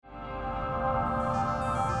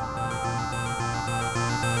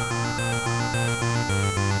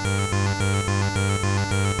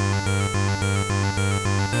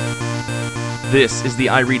This is the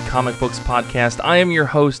I Read Comic Books podcast. I am your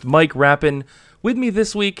host, Mike Rappin. With me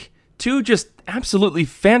this week, two just absolutely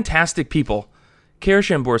fantastic people. Kara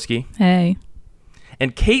Shamborski. Hey.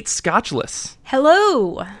 And Kate Scotchless.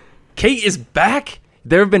 Hello. Kate is back.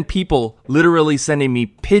 There have been people literally sending me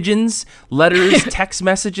pigeons, letters, text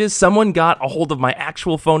messages. Someone got a hold of my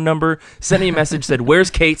actual phone number, sent me a message, said, "Where's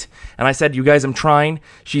Kate?" And I said, "You guys, I'm trying."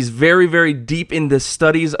 She's very, very deep in the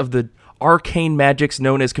studies of the arcane magics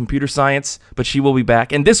known as computer science, but she will be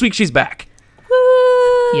back. And this week she's back.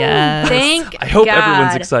 Woo! Yes. Thank I hope God.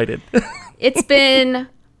 everyone's excited. It's been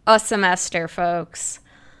a semester, folks.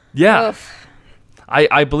 Yeah. Oof.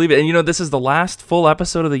 I believe it. And, you know, this is the last full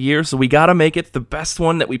episode of the year, so we got to make it the best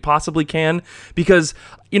one that we possibly can because,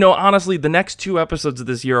 you know, honestly, the next two episodes of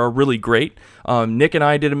this year are really great. Nick and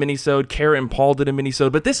I did a mini-sode, Kara and Paul did a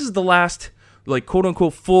mini-sode, but this is the last, like,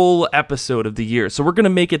 quote-unquote full episode of the year. So we're going to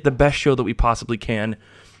make it the best show that we possibly can.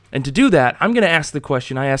 And to do that, I'm going to ask the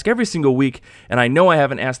question I ask every single week, and I know I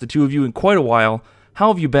haven't asked the two of you in quite a while. How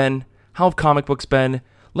have you been? How have comic books been?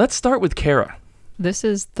 Let's start with Kara. This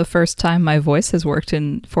is the first time my voice has worked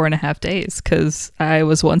in 4.5 days because I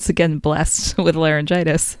was once again blessed with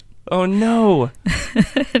laryngitis. Oh, no.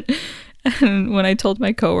 And when I told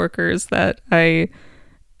my coworkers that I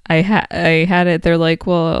had it, they're like,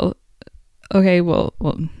 well, okay, well,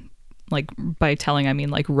 like by telling, I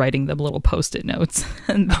mean like writing them little Post-it notes.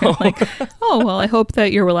 And they're like, oh, well, I hope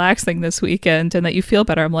that you're relaxing this weekend and that you feel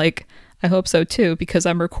better. I'm like, I hope so too, because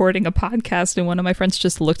I'm recording a podcast and one of my friends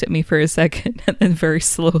just looked at me for a second and then very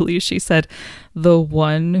slowly she said, the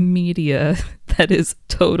one media that is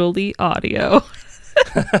totally audio.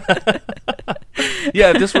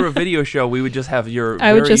 Yeah, if this were a video show, we would just have your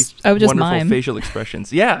I would very just wonderful mime. facial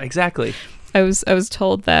expressions. Yeah, exactly. I was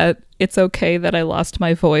told that it's okay that I lost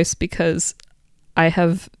my voice because I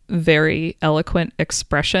have very eloquent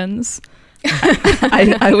expressions.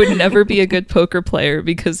 I would never be a good poker player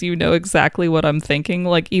because you know exactly what I'm thinking.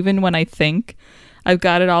 Like even when I think I've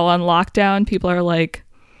got it all on lockdown, people are like,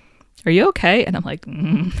 "Are you okay?" And I'm like,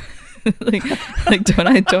 like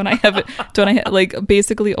don't I have like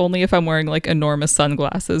basically only if I'm wearing like enormous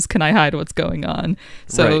sunglasses can I hide what's going on.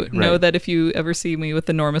 So know that if you ever see me with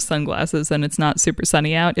enormous sunglasses and it's not super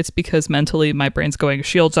sunny out, it's because mentally my brain's going,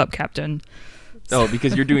 "Shields up, Captain." Oh,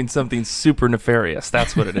 because you're doing something super nefarious.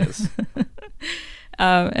 That's what it is.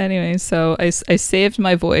 Anyway, so I saved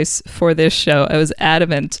my voice for this show. I was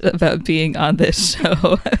adamant about being on this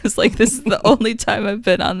show. I was like, this is the only time I've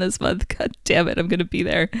been on this month. God damn it, I'm going to be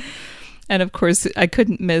there. And of course, I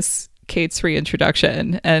couldn't miss Kate's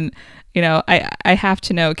reintroduction. And, you know, I have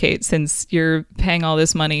to know, Kate, since you're paying all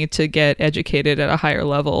this money to get educated at a higher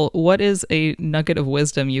level, what is a nugget of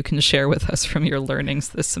wisdom you can share with us from your learnings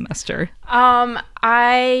this semester?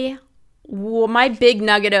 My big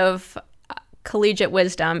nugget of collegiate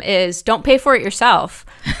wisdom is don't pay for it yourself.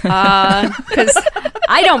 Because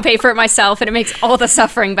I don't pay for it myself and it makes all the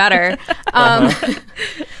suffering better. Okay,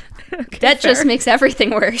 that fair. just makes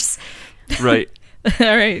everything worse. Right.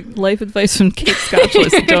 All right, life advice from Kate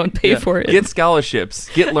Scotchless: don't pay for it. Get scholarships.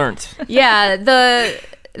 Get learnt. Yeah,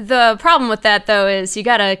 the problem with that though is you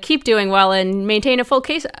gotta keep doing well and maintain a full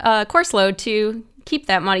course load to keep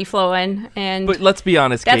that money flowing. And But let's be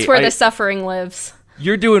honest, that's Kate, where the suffering lives.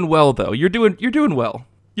 You're doing well, though. You're doing well.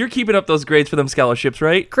 You're keeping up those grades for them scholarships,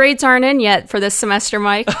 right? Grades aren't in yet for this semester,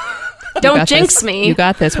 Mike. Don't jinx me. You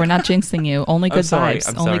got this. We're not jinxing you. Only good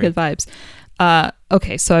vibes. Only good vibes.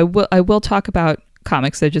 Okay, so I will talk about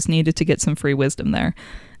comics. I just needed to get some free wisdom there.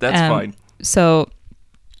 That's fine. So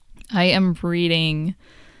I am reading.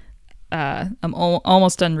 I'm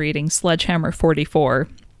almost done reading Sledgehammer 44,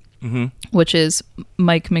 which is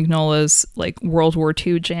Mike Mignola's like World War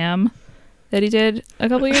II jam that he did a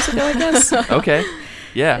couple years ago, I guess. Okay.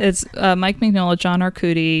 Yeah. It's Mike Mignola, John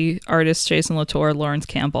Arcudi, artist Jason Latour, Lawrence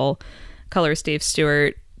Campbell, colorist Dave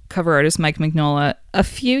Stewart, cover artist Mike Mignola. A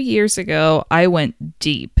few years ago, I went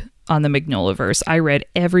deep on the Mignolaverse. I read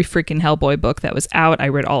every freaking Hellboy book that was out. I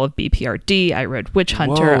read all of BPRD. I read Witch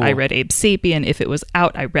Hunter. Whoa. I read Abe Sapien. If it was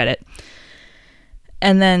out, I read it.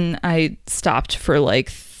 And then I stopped for like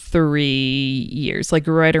 3 years, like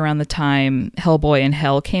right around the time Hellboy and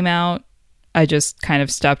Hell came out. I just kind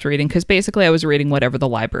of stopped reading because basically I was reading whatever the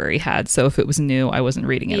library had. So if it was new, I wasn't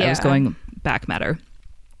reading it. Yeah. I was going back matter.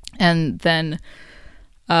 And then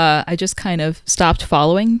I just kind of stopped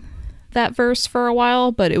following that verse for a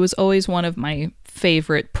while, but it was always one of my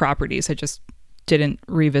favorite properties. I just didn't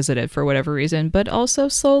revisit it for whatever reason, but also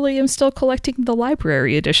slowly I'm still collecting the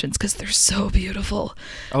library editions because they're so beautiful.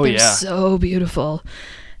 Oh, they're yeah. so beautiful.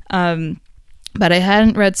 But I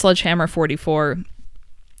hadn't read Sledgehammer 44.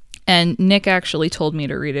 And Nick actually told me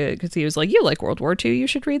to read it because he was like, you like World War II, you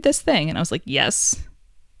should read this thing. And I was like, yes,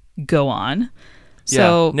 go on.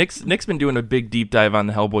 So yeah, Nick's been doing a big deep dive on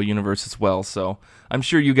the Hellboy universe as well, so I'm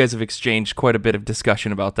sure you guys have exchanged quite a bit of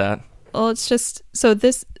discussion about that. Well, it's just, so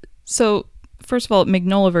first of all,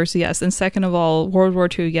 Mignolaverse, yes. And second of all, World War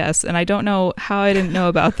II, yes. And I don't know how I didn't know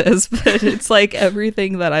about this, but it's like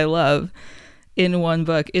everything that I love in one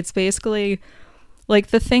book. It's basically, like,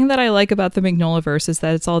 the thing that I like about the Mignolaverse is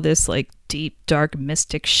that it's all this, like, deep, dark,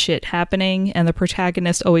 mystic shit happening, and the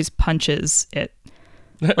protagonist always punches it.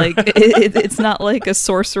 Like, it's not like a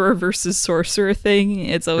sorcerer versus sorcerer thing.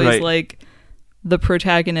 It's always right. like the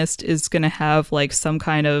protagonist is going to have, like, some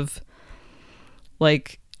kind of,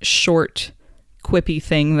 like, short, quippy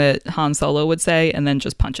thing that Han Solo would say, and then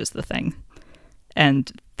just punches the thing.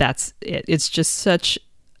 And that's it. It's just such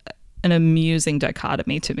an amusing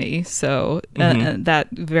dichotomy to me. So that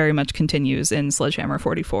very much continues in Sledgehammer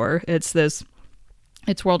 44. It's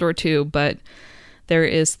World War II, but there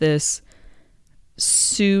is this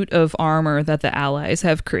suit of armor that the Allies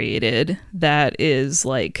have created that is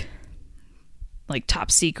like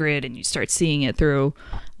top secret, and you start seeing it through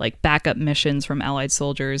like backup missions from Allied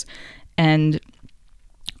soldiers. And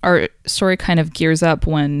our story kind of gears up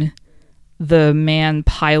when the man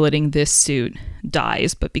piloting this suit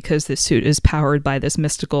dies, but because this suit is powered by this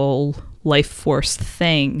mystical life force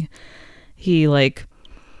thing, he, like,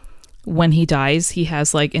 when he dies, he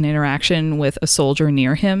has like an interaction with a soldier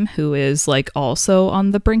near him who is like also on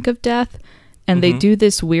the brink of death. And they do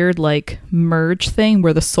this weird like merge thing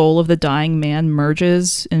where the soul of the dying man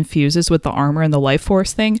merges and fuses with the armor and the life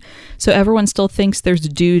force thing. So everyone still thinks there's a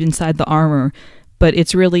dude inside the armor, but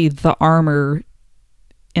it's really the armor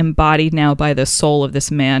embodied now by the soul of this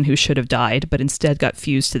man who should have died, but instead got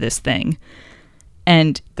fused to this thing.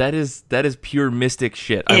 And that is pure mystic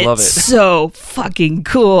shit. I love it. It's so fucking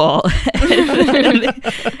cool.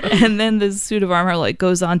 And then the suit of armor like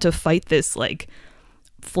goes on to fight this like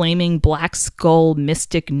flaming black skull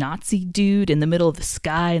mystic Nazi dude in the middle of the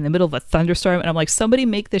sky in the middle of a thunderstorm, and I'm like, somebody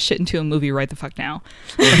make this shit into a movie right the fuck now.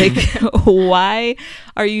 Like, why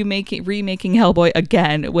are you remaking Hellboy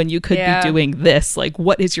again when you could be doing this? Like,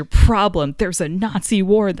 what is your problem? There's a Nazi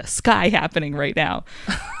war in the sky happening right now.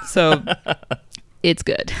 So it's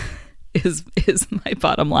good is my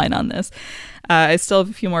bottom line on this. I still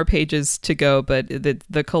have a few more pages to go, but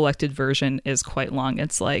the collected version is quite long.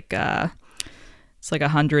 It's like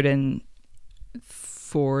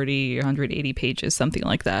 140 or 180 pages, something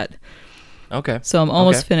like that. Okay. So I'm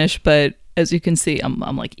almost finished, but as you can see, I'm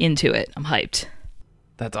like into it. I'm hyped.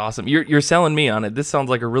 That's awesome. You're selling me on it. This sounds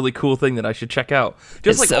like a really cool thing that I should check out.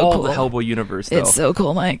 Just like all the Hellboy universe, though. It's so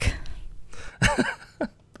cool, Mike.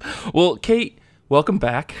 Well, Kate, welcome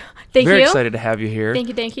back. Thank you. Very excited to have you here.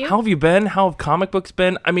 Thank you. How have you been? How have comic books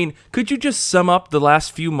been? I mean, could you just sum up the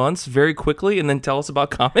last few months very quickly and then tell us about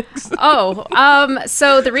comics?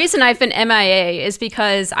 So the reason I've been MIA is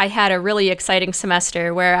because I had a really exciting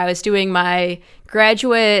semester where I was doing my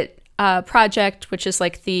graduate project, which is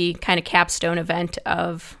like the kind of capstone event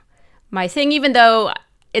of my thing. Even though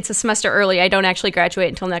it's a semester early, I don't actually graduate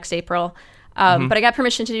until next April. But I got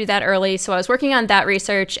permission to do that early. So I was working on that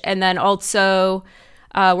research, and then also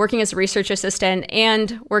working as a research assistant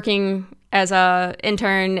and working as a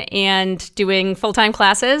intern and doing full-time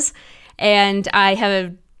classes. And I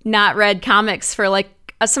have not read comics for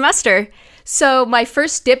like a semester. So my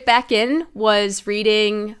first dip back in was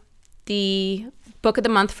reading the book of the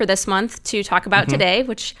month for this month to talk about today,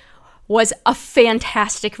 which was a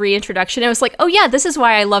fantastic reintroduction. It was like, oh yeah, this is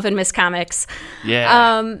why I love and miss comics.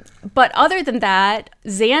 Yeah. But other than that,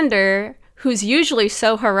 Xander, who's usually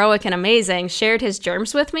so heroic and amazing, shared his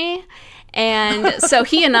germs with me. And so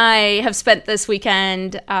he and I have spent this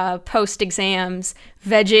weekend post-exams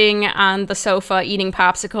vegging on the sofa, eating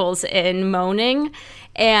popsicles and moaning.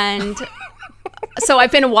 And so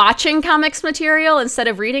I've been watching comics material instead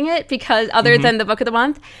of reading it, because other than the book of the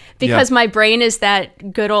month, because my brain is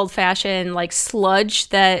that good old-fashioned like sludge,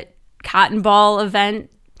 that cotton ball event.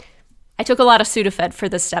 I took a lot of Sudafed for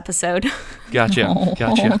this episode. Gotcha.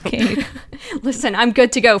 Okay. Listen, I'm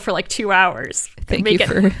good to go for like 2 hours. Thank you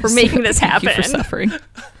for making this happen. Thank you for suffering.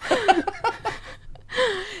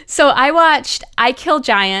 So I watched I Kill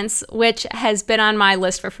Giants, which has been on my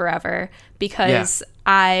list for forever, because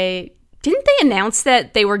didn't they announce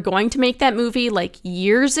that they were going to make that movie like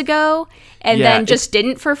years ago and then just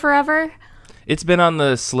didn't for forever? It's been on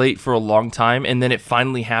the slate for a long time, and then it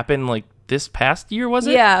finally happened like this past year, was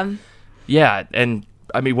it? Yeah. Yeah, and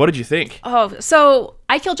I mean, what did you think? Oh, so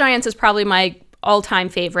I Kill Giants is probably my all-time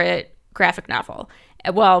favorite graphic novel.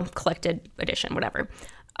 Well, collected edition, whatever.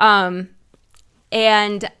 And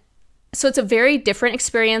So it's a very different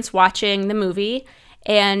experience watching the movie.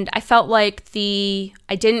 And I felt like I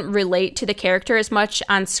didn't relate to the character as much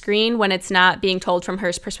on screen when it's not being told from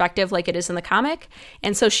her perspective like it is in the comic.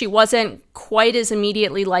 And so she wasn't quite as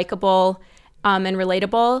immediately likable and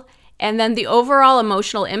relatable. And then the overall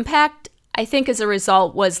emotional impact, I think as a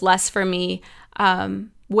result, was less for me,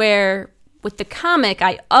 where with the comic,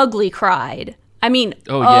 I ugly cried. I mean,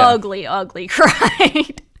 ugly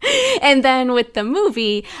cried. And then with the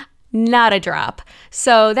movie, not a drop.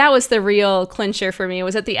 So that was the real clincher for me. It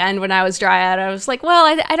was at the end when I was dry-eyed. I was like, well,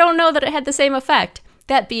 I don't know that it had the same effect.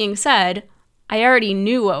 That being said, I already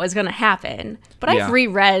knew what was going to happen. But I've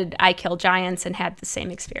reread I Kill Giants and had the same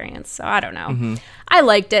experience. So I don't know. Mm-hmm. I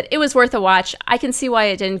liked it. It was worth a watch. I can see why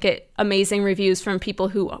it didn't get amazing reviews from people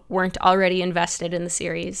who weren't already invested in the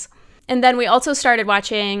series. And then we also started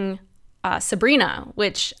watching Sabrina,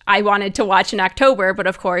 which I wanted to watch in October, but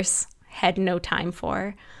of course had no time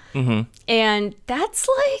for. Mm-hmm. And that's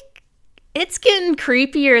like, it's getting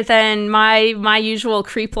creepier than my usual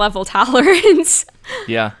creep level tolerance.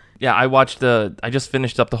 Yeah. I just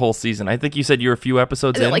finished up the whole season. I think you said you were a few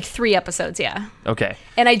episodes in? Like 3 episodes, yeah. Okay.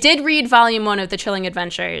 And I did read volume 1 of The Chilling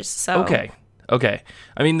Adventures, so. Okay.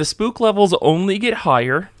 I mean, the spook levels only get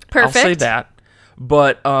higher. Perfect. I'll say that.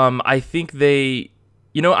 But I think they,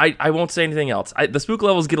 I won't say anything else. The spook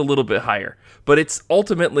levels get a little bit higher, but it's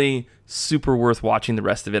ultimately super worth watching the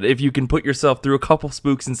rest of it if you can put yourself through a couple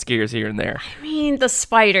spooks and scares here and there. I mean, the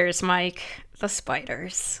spiders, Mike. The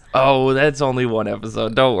spiders. Oh, that's only 1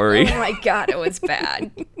 episode. Don't worry. Oh my God, it was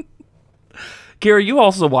bad. Kara, you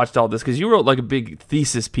also watched all this because you wrote like a big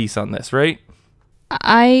thesis piece on this, right?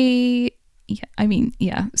 So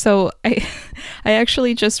I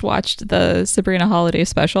actually just watched the Sabrina holiday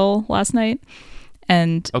special last night,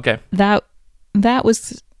 and that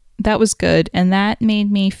was good, and that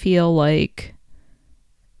made me feel like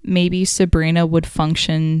maybe Sabrina would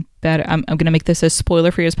function better. I'm going to make this as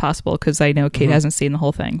spoiler-free as possible because I know Kate hasn't seen the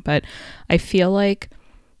whole thing, but I feel like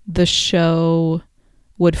the show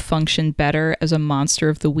would function better as a Monster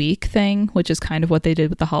of the Week thing, which is kind of what they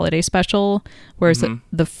did with the holiday special, whereas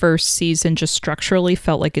the first season just structurally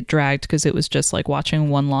felt like it dragged because it was just like watching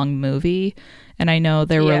one long movie. And I know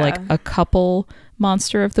there were like a couple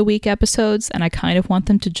Monster of the Week episodes, and I kind of want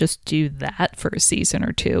them to just do that for a season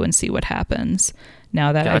or 2 and see what happens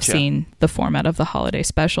now that I've seen the format of the holiday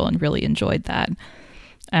special and really enjoyed that.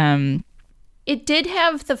 It did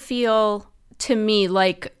have the feel to me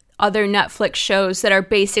like other Netflix shows that are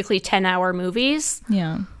basically 10-hour movies.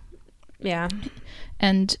 Yeah. Yeah.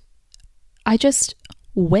 And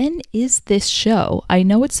when is this show? I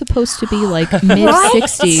know it's supposed to be like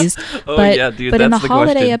mid-60s, but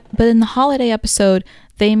in the holiday episode,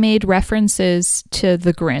 they made references to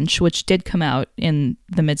The Grinch, which did come out in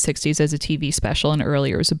the mid-60s as a TV special and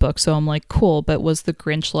earlier as a book. So I'm like, cool, but was The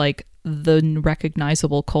Grinch like the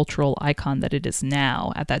recognizable cultural icon that it is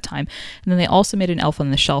now at that time? And then they also made an Elf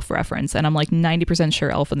on the Shelf reference, and I'm like 90%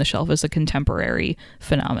 sure Elf on the Shelf is a contemporary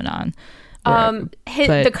phenomenon.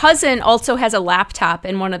 The cousin also has a laptop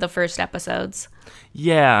in one of the first episodes.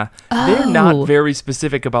 Yeah, they're not very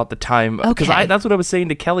specific about the time because that's what I was saying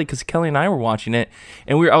to Kelly, because Kelly and I were watching it,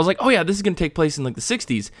 and I was like, oh yeah, this is gonna take place in like the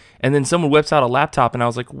 60s, and then someone whips out a laptop, and I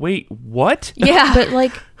was like, wait, what? Yeah, but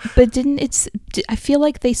I feel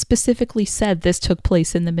like they specifically said this took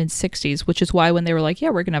place in the mid 60s, which is why when they were like, yeah,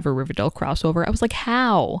 we're gonna have a Riverdale crossover, I was like,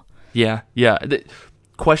 how? Yeah.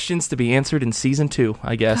 Questions to be answered in season 2,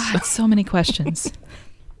 I guess. God, so many questions.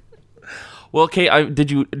 Well, Kate,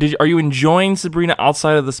 are you enjoying Sabrina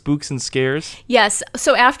outside of the spooks and scares? Yes.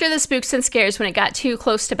 So after the spooks and scares, when it got too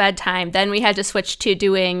close to bedtime, then we had to switch to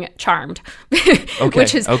doing Charmed,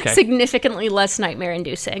 which is significantly less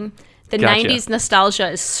nightmare-inducing. The 90s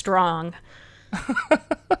nostalgia is strong.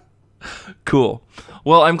 Cool.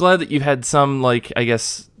 Well, I'm glad that you've had some,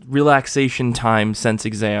 relaxation time since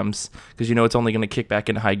exams, because it's only going to kick back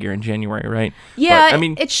into high gear in January, right? Yeah,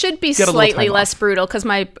 but, it should be slightly less brutal because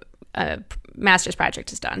my master's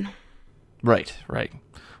project is done. Right.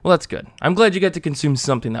 Well, that's good. I'm glad you got to consume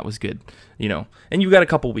something that was good, and you got a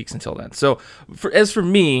couple weeks until then. So as for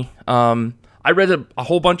me, I read a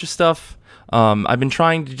whole bunch of stuff. I've been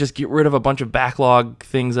trying to just get rid of a bunch of backlog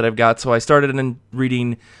things that I've got. So I started in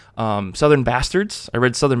reading Southern Bastards. I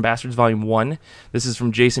read Southern Bastards Volume 1. This is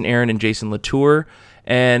from Jason Aaron and Jason Latour.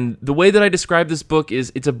 And the way that I describe this book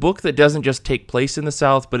is it's a book that doesn't just take place in the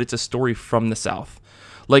South, but it's a story from the South.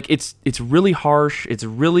 Like, it's really harsh. It's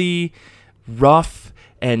really rough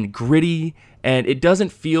and gritty. And it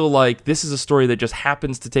doesn't feel like this is a story that just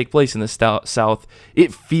happens to take place in the South.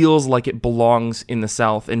 It feels like it belongs in the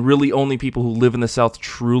South, and really only people who live in the South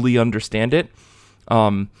truly understand it.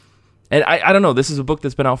 And I don't know, this is a book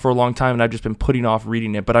that's been out for a long time, and I've just been putting off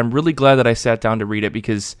reading it, but I'm really glad that I sat down to read it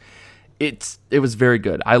because it was very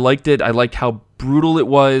good. I liked it. I liked how brutal it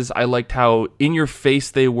was. I liked how in your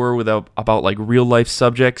face they were about like real life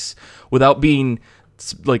subjects without being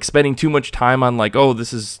like spending too much time on like, oh,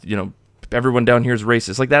 this is, everyone down here is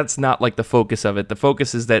racist. Like, that's not like the focus of it. The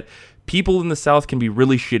focus is that people in the South can be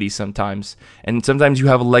really shitty sometimes, and sometimes you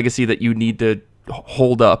have a legacy that you need to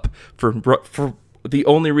hold up for the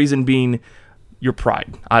only reason being your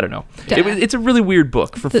pride. I don't know. It's a really weird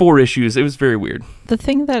book for 4 issues. It was very weird. The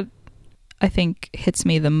thing that I think hits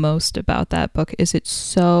me the most about that book is it's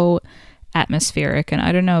so atmospheric. And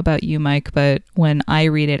I don't know about you, Mike, but when I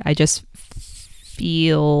read it, I just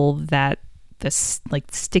feel that this like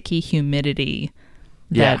sticky humidity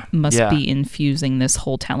that must be infusing this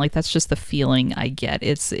whole town. Like, that's just the feeling I get.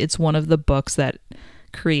 It's one of the books that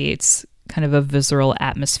creates kind of a visceral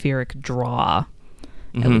atmospheric draw,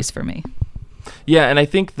 at least for me. Yeah, and I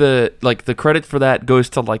think the credit for that goes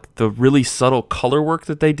to like the really subtle color work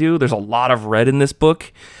that they do. There's a lot of red in this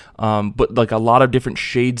book, but like a lot of different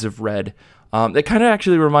shades of red. It kind of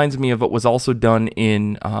actually reminds me of what was also done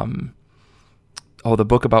in the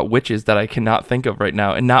book about witches that I cannot think of right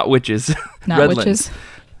now, and not witches, not witches.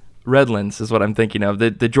 Redlands is what I'm thinking of.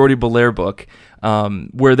 The Jordi Belair book,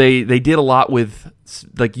 where they did a lot with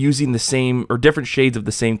like using the same or different shades of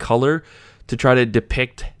the same color to try to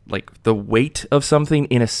depict like the weight of something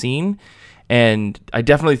in a scene. And I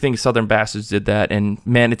definitely think Southern Bastards did that. And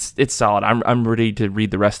man, it's solid. I'm ready to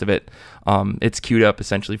read the rest of it. It's queued up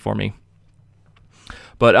essentially for me.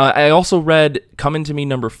 But I also read Coming to Me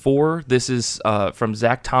 #4. This is from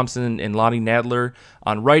Zach Thompson and Lonnie Nadler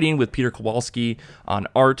on writing, with Peter Kowalski on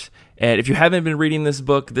art. And if you haven't been reading this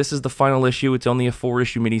book, this is the final issue. It's only a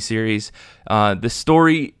 4-issue miniseries. The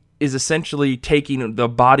story is essentially taking the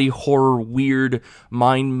body horror, weird,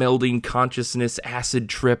 mind-melding consciousness acid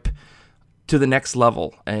trip to the next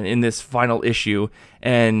level, and in this final issue.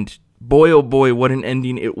 And boy, oh boy, what an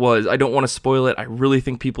ending it was. I don't want to spoil it. I really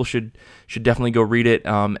think people should definitely go read it.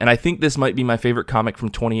 And I think this might be my favorite comic from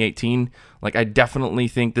 2018. Like, I definitely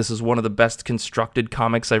think this is one of the best constructed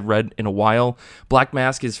comics I've read in a while. Black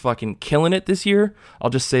Mask is fucking killing it this year.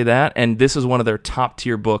 I'll just say that. And this is one of their top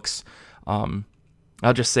tier books.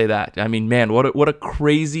 I'll just say that. I mean, man, what a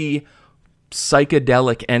crazy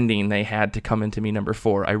psychedelic ending they had to Come Into Me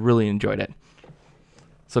 #4. I really enjoyed it.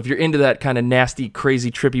 So if you're into that kind of nasty, crazy,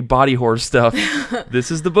 trippy body horror stuff, this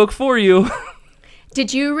is the book for you.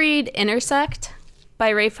 Did you read Intersect by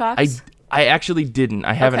Ray Fox? I actually didn't.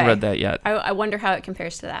 I haven't read that yet. I wonder how it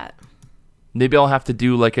compares to that. Maybe I'll have to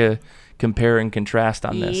do like a compare and contrast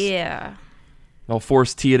on this. Yeah. I'll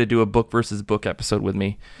force Tia to do a book versus book episode with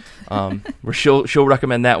me, where she'll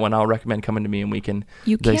recommend that one. I'll recommend Coming to Me, and we can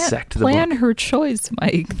dissect the book. You can't plan her choice,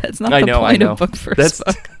 Mike. That's not the point of book versus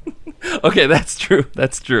book. Okay, that's true.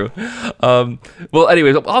 That's true. Well,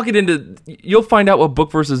 anyways, I'll get into. You'll find out what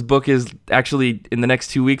book versus book is actually in the next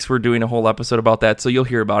 2 weeks. We're doing a whole episode about that, so you'll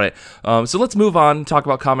hear about it. So let's move on and talk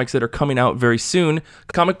about comics that are coming out very soon.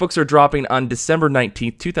 Comic books are dropping on December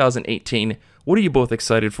 19th, 2018. What are you both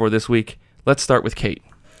excited for this week? Let's start with Kate.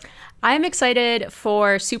 I'm excited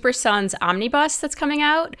for Super Sons Omnibus that's coming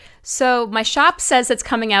out. So my shop says it's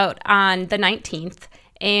coming out on the 19th,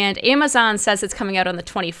 and Amazon says it's coming out on the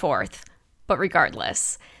 24th. But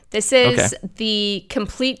regardless, this is the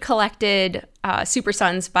complete collected Super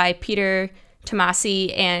Sons by Peter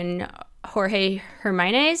Tomasi and Jorge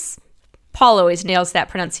Jimenez. Paul always nails that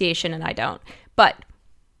pronunciation, and I don't. But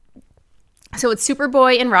so it's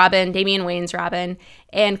Superboy and Robin, Damian Wayne's Robin,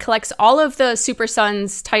 and collects all of the Super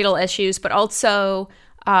Sons title issues, but also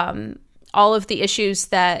all of the issues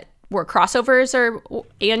that were crossovers or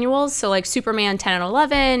annuals. So like Superman 10 and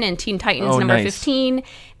 11 and Teen Titans number 15,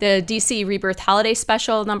 the DC Rebirth Holiday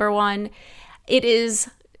Special #1. It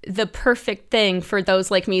is the perfect thing for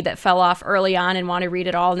those like me that fell off early on and want to read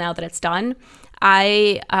it all now that it's done.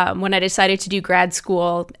 When I decided to do grad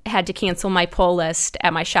school, had to cancel my pull list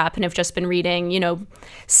at my shop and have just been reading,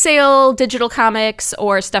 sale digital comics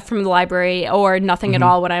or stuff from the library or nothing at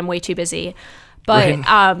all when I'm way too busy.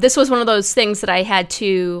 But this was one of those things that I had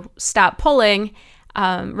to stop pulling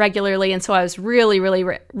regularly. And so I was really, really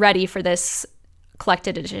ready for this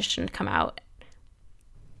collected edition to come out.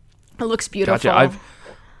 It looks beautiful. Gotcha.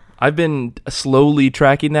 I've been slowly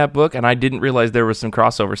tracking that book, and I didn't realize there was some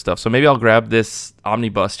crossover stuff. So maybe I'll grab this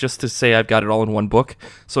omnibus just to say I've got it all in one book,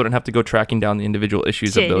 so I don't have to go tracking down the individual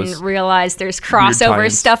issues of those. Didn't realize there's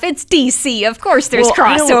crossover stuff. It's DC. Of course there's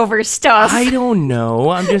crossover stuff. I don't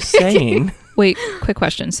know. I'm just saying. Wait, quick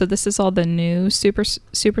question. So this is all the new Super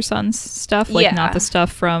Sons stuff? Like not the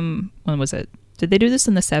stuff from, when was it? Did they do this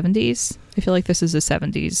in the 70s? I feel like this is a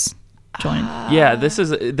 70s joint. Yeah,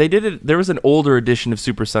 they did it. There was an older edition of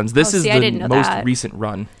Super Sons. This is I the didn't know most that. recent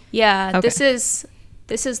run. Yeah, Okay.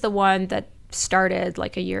 this is the one that started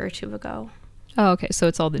like a year or two ago. Oh, okay. So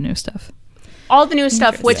it's all the new stuff. All the new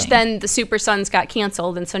stuff, which Interesting. then the Super Sons got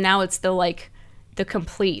canceled, and so now it's the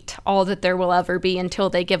complete, all that there will ever be until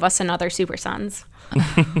they give us another Super Sons.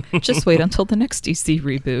 Just wait until the next DC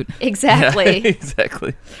reboot. Exactly.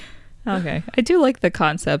 Exactly. Okay. I do like the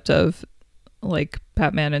concept of like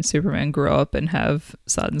Batman and Superman grow up and have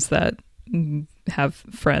sons that have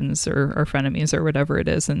friends or frenemies or whatever it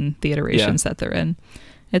is in the iterations that they're in.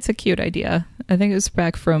 It's a cute idea. I think it was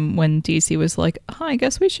back from when DC was like, oh, I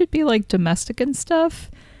guess we should be like domestic and stuff.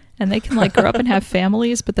 And they can like grow up and have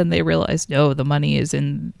families, but then they realized, no, the money is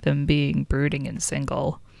in them being brooding and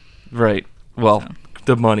single. Right. Well,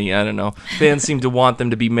 the money, I don't know. Fans seem to want them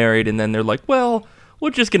to be married, and then they're like, well,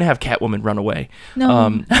 we're just going to have Catwoman run away. No,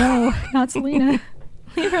 no, not Selena.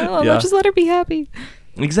 Leave her alone. Yeah. Just let her be happy.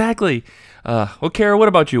 Exactly. Well, Kara, what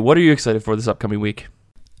about you? What are you excited for this upcoming week?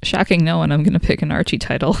 Shocking no one, I'm going to pick an Archie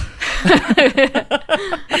title.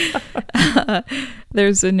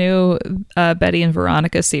 There's a new Betty and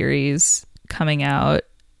Veronica series coming out.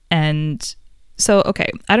 And so, okay,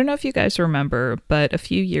 I don't know if you guys remember, but a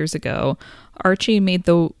few years ago, Archie made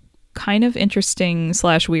the kind of interesting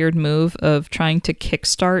 / weird move of trying to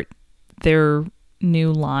kickstart their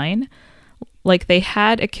new line. Like they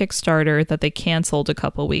had a Kickstarter that they canceled a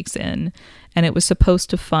couple weeks in, and it was supposed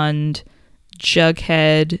to fund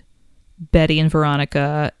Jughead, Betty and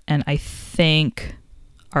Veronica, and I think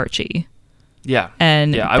Archie. Yeah.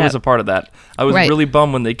 And I was a part of that. I was Right. really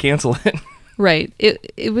bummed when they canceled it. Right.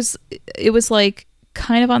 It was like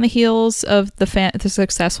kind of on the heels of the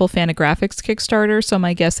successful Fantagraphics Kickstarter. So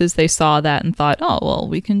my guess is they saw that and thought, oh, well,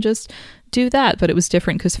 we can just do that. But it was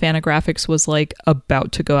different because Fantagraphics was like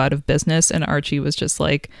about to go out of business, and Archie was just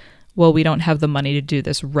like, well, we don't have the money to do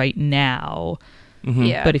this right now.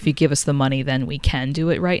 Yeah. But if you give us the money, then we can do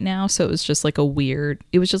it right now. So it was just like weird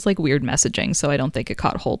messaging. So I don't think it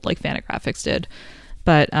caught hold like Fantagraphics did.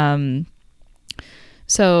 But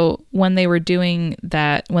so when they were doing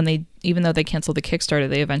that, even though they canceled the Kickstarter,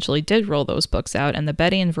 they eventually did roll those books out. And the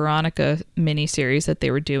Betty and Veronica miniseries that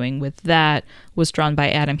they were doing with that was drawn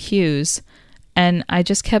by Adam Hughes. And I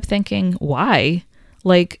just kept thinking, why?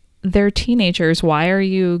 Like, they're teenagers. Why are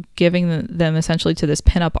you giving them essentially to this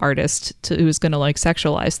pinup artist who's going to like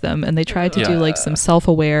sexualize them? And they tried to do like some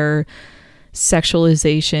self-aware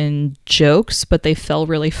sexualization jokes, but they fell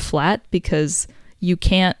really flat because you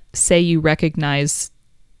can't say you recognize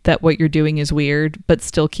that what you're doing is weird, but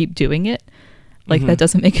still keep doing it. Like that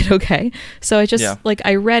doesn't make it okay. So I just like,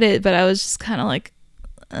 I read it, but I was just kind of like,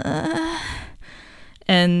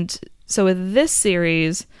 And so with this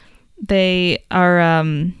series, they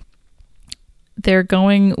are, they're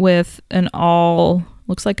going with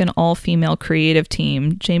looks like an all-female creative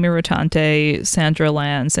team. Jamie Rotante, Sandra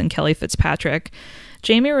Lance, and Kelly Fitzpatrick.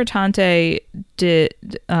 Jamie Rotante did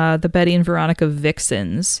the Betty and Veronica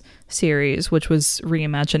Vixens series, which was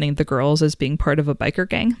reimagining the girls as being part of a biker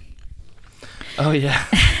gang. Oh, yeah.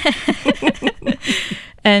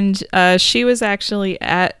 And she was actually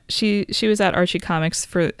she was at Archie Comics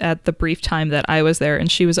at the brief time that I was there,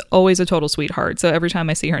 and she was always a total sweetheart. So every time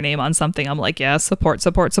I see her name on something, I'm like, yeah, support.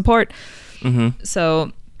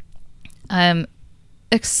 So I'm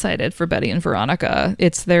excited for Betty and Veronica.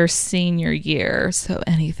 It's their senior year, so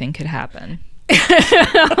anything could happen.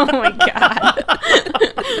 Oh my god.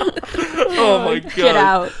 Oh, my God. Get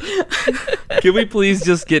out. Can we please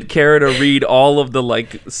just get Kara to read all of the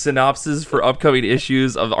like synopses for upcoming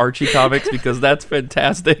issues of Archie Comics, because that's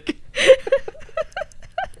fantastic.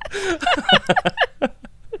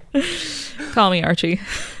 Call me Archie.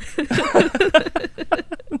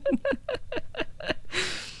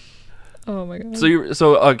 Oh my god.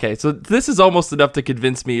 So this is almost enough to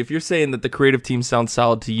convince me. If you're saying that the creative team sounds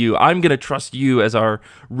solid to you, I'm gonna trust you as our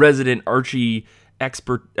resident Archie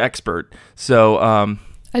expert. So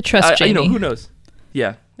I trust Jamie. who knows?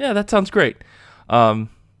 Yeah, that sounds great.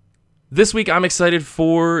 This week I'm excited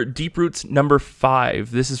for Deep Roots number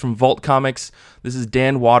 5. This is from Vault Comics. This is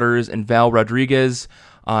Dan Waters and Val Rodriguez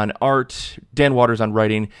on art, Dan Waters on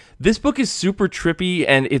writing. This book is super trippy,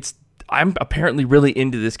 and I'm apparently really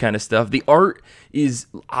into this kind of stuff. The art is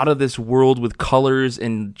out of this world with colors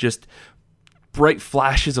and just bright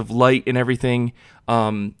flashes of light and everything.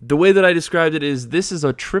 The way that I described it is, this is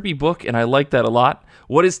a trippy book, and I like that a lot.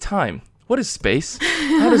 What is time? What is space?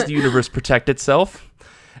 How does the universe protect itself?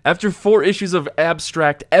 After 4 issues of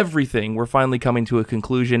abstract everything, we're finally coming to a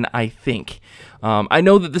conclusion, I think. I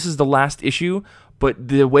know that this is the last issue, But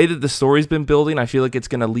the way that the story's been building, I feel like it's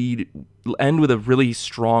going to end with a really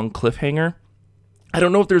strong cliffhanger. I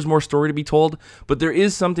don't know if there's more story to be told, but there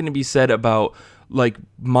is something to be said about like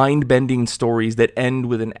mind-bending stories that end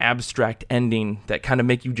with an abstract ending that kind of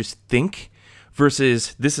make you just think,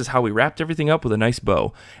 versus this is how we wrapped everything up with a nice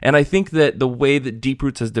bow. And I think that the way that Deep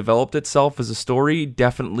Roots has developed itself as a story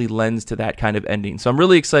definitely lends to that kind of ending. So I'm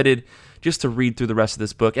really excited just to read through the rest of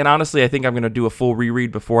this book. And honestly, I think I'm going to do a full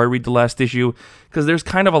reread before I read the last issue, because there's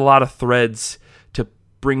kind of a lot of threads to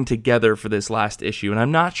bring together for this last issue, and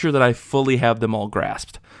I'm not sure that I fully have them all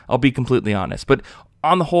grasped. I'll be completely honest. But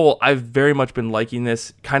on the whole, I've very much been liking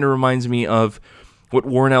this. Kind of reminds me of what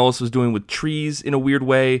Warren Ellis was doing with Trees in a weird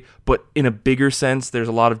way, but in a bigger sense. There's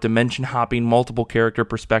a lot of dimension hopping, multiple character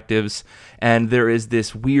perspectives, and there is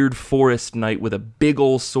this weird forest knight with a big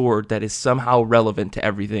old sword that is somehow relevant to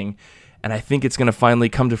everything. And I think it's going to finally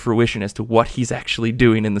come to fruition as to what he's actually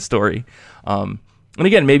doing in the story. And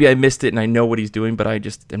again, maybe I missed it and I know what he's doing, but I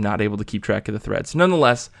just am not able to keep track of the threads.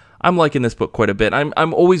 Nonetheless, I'm liking this book quite a bit.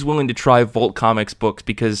 I'm always willing to try Vault Comics books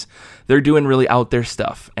because they're doing really out there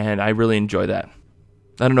stuff, and I really enjoy that.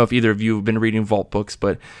 I don't know if either of you have been reading Vault books,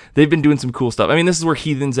 but they've been doing some cool stuff. I mean, this is where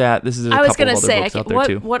Heathen's at. This is a couple of other books out there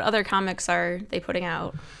too. What other comics are they putting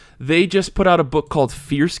out? They just put out a book called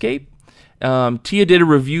Fearscape. Tia did a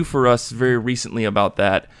review for us very recently about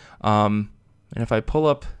that. And if I pull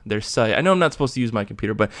up their site, I know I'm not supposed to use my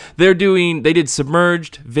computer, but they did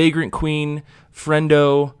Submerged, Vagrant Queen,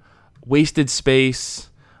 Friendo, Wasted Space,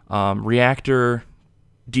 Reactor,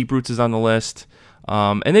 Deep Roots is on the list.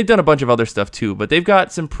 And they've done a bunch of other stuff too, but they've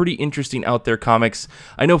got some pretty interesting out there comics.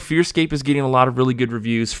 I know Fearscape is getting a lot of really good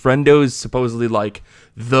reviews. Friendo is supposedly like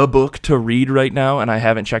the book to read right now, and I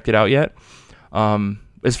haven't checked it out yet.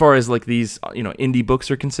 As far as like these, indie books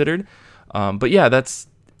are considered. But yeah,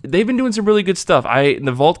 they've been doing some really good stuff.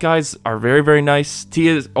 The Vault guys are very, very nice.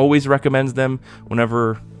 Tia always recommends them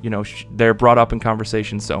whenever, they're brought up in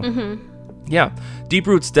conversation. So yeah, Deep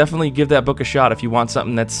Roots, definitely give that book a shot if you want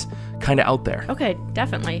something that's kind of out there. Okay,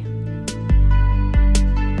 definitely.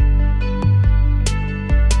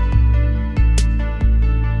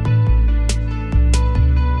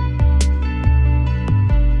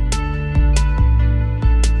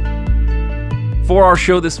 For our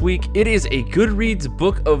show this week, it is a Goodreads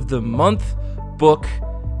Book of the Month book,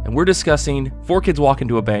 and we're discussing 4 Kids Walk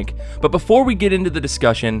Into a Bank. But before we get into the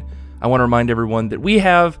discussion, I want to remind everyone that we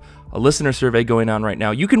have a listener survey going on right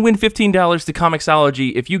now. You can win $15 to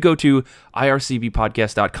Comixology if you go to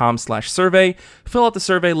ircbpodcast.com/survey. Fill out the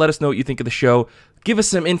survey, let us know what you think of the show. Give us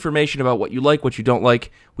some information about what you like, what you don't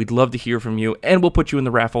like. We'd love to hear from you, and we'll put you in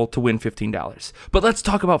the raffle to win $15. But let's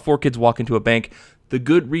talk about 4 Kids Walk Into a Bank. The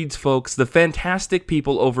Goodreads folks, the fantastic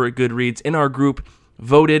people over at Goodreads in our group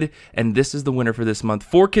voted, and this is the winner for this month.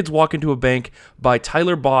 4 Kids Walk Into a Bank by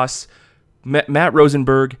Tyler Boss, Matt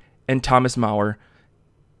Rosenberg, and Thomas Maurer.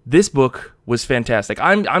 This book was fantastic.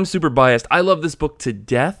 I'm super biased. I love this book to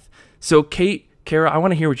death. So Kate, Kara, I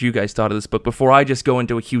want to hear what you guys thought of this book before I just go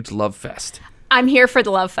into a huge love fest. I'm here for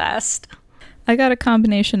the love fest. I got a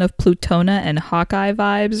combination of Plutona and Hawkeye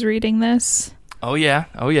vibes reading this. Oh yeah.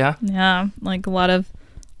 Yeah, like a lot of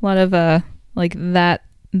like that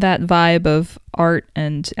vibe of art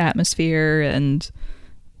and atmosphere and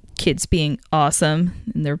kids being awesome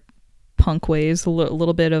in their punk ways. A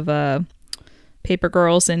little bit of Paper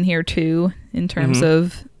Girls in here too, in terms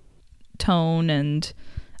of tone, and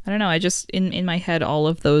I don't know. I just in my head, all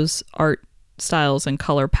of those art styles and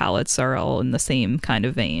color palettes are all in the same kind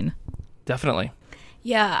of vein. Definitely.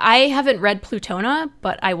 Yeah, I haven't read Plutona,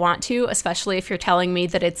 but I want to, especially if you're telling me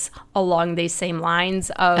that it's along these same lines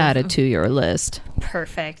of... Add it to your list.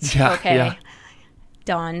 Perfect. Yeah, okay. yeah.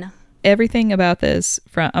 Done. Everything about this,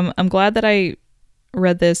 I'm glad that I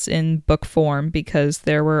read this in book form, because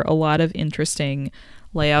there were a lot of interesting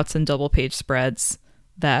layouts and double page spreads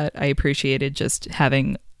that I appreciated just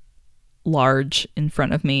having large in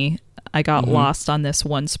front of me. I got lost on this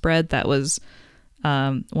one spread that was...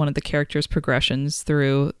 one of the characters' progressions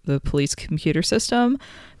through the police computer system,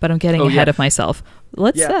 but I'm getting ahead of myself.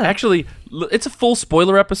 Actually, it's a full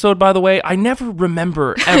spoiler episode, by the way. I never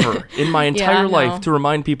remember ever in my entire life to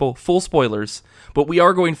remind people full spoilers, but we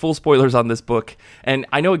are going full spoilers on this book, and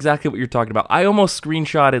I know exactly what you're talking about. I almost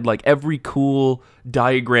screenshotted like every cool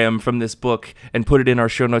diagram from this book and put it in our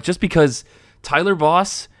show notes, just because Tyler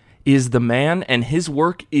Boss is the man, and his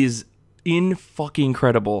work is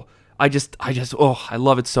in-fucking-credible. I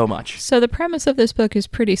love it so much. So the premise of this book is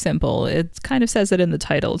pretty simple. It kind of says it in the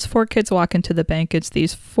title. It's 4 kids walk into the bank. It's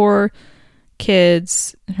these 4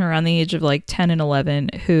 kids around the age of like 10 and 11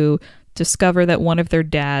 who discover that one of their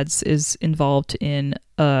dads is involved in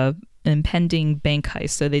a impending bank heist,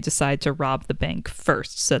 so they decide to rob the bank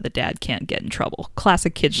first so the dad can't get in trouble.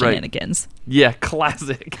 Classic kid shenanigans. Yeah,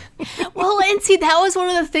 classic. Well, and see, that was one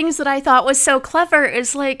of the things that I thought was so clever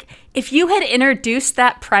is like, if you had introduced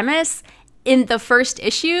that premise in the first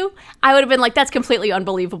issue, I would have been like, that's completely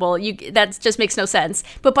unbelievable. That just makes no sense.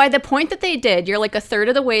 But by the point that they did, you're like a third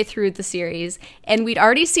of the way through the series, and we'd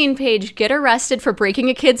already seen Paige get arrested for breaking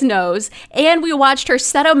a kid's nose, and we watched her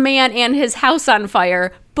set a man and his house on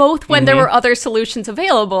fire, both when there were other solutions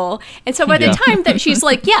available. And so by the time that she's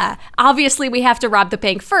like, yeah, obviously we have to rob the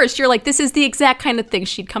bank first, you're like, this is the exact kind of thing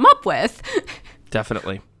she'd come up with.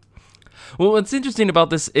 Definitely. Well, what's interesting about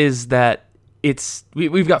this is that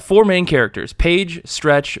we've got 4 main characters: Paige,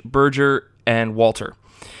 Stretch, Berger, and Walter.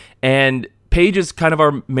 And Paige is kind of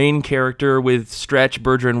our main character, with Stretch,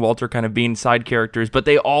 Berger, and Walter kind of being side characters, but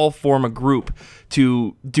they all form a group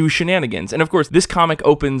to do shenanigans. And of course, this comic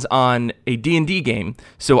opens on a D&D game,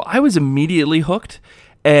 so I was immediately hooked.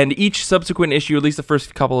 And each subsequent issue, at least the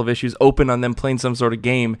first couple of issues, open on them playing some sort of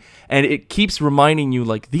game. And it keeps reminding you,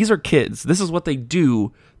 like, these are kids. This is what they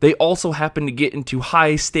do. They also happen to get into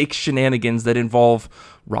high-stakes shenanigans that involve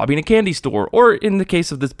robbing a candy store, or in the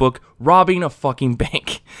case of this book, robbing a fucking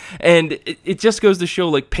bank. And it just goes to show,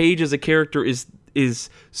 like, Paige as a character is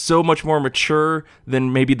so much more mature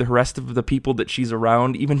than maybe the rest of the people that she's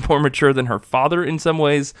around, even more mature than her father in some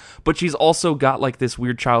ways, but she's also got like this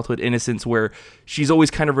weird childhood innocence where she's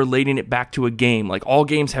always kind of relating it back to a game, like all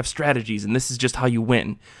games have strategies and this is just how you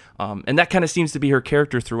win, and that kind of seems to be her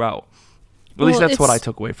character throughout. At least that's what I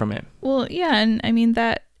took away from it. Well, yeah, and I mean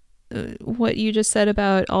that what you just said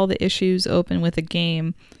about all the issues open with a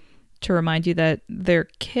game to remind you that they're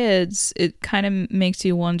kids, it kind of makes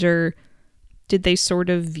you wonder, did they sort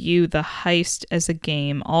of view the heist as a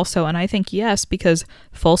game also? And I think yes, because,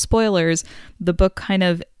 full spoilers, the book kind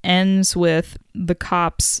of ends with the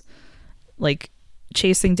cops like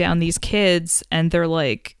chasing down these kids, and they're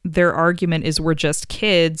like, their argument is we're just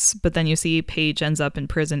kids, but then you see Paige ends up in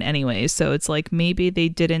prison anyway. So it's like maybe they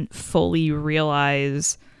didn't fully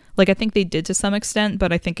realize, like I think they did to some extent,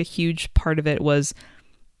 but I think a huge part of it was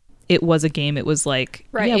a game. It was like,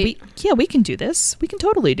 right. we can do this. We can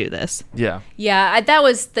totally do this. Yeah. Yeah, that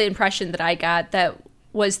was the impression that I got. That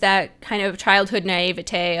was that kind of childhood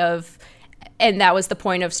naivete of, and that was the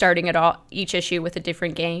point of starting it all, each issue with a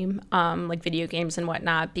different game, like video games and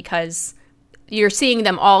whatnot, because you're seeing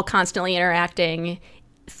them all constantly interacting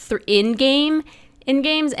in games,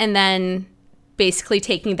 and then basically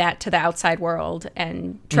taking that to the outside world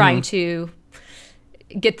and trying to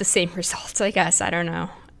get the same results, I guess. I don't know.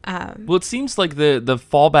 Well, it seems like the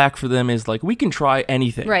fallback for them is like, we can try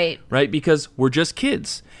anything, right? Because we're just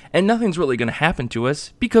kids, and nothing's really going to happen to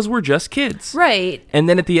us because we're just kids, right? And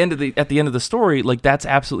then at the end of the story, like that's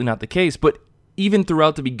absolutely not the case. But even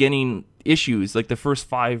throughout the beginning issues, like the first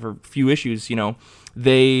 5 or few issues, you know,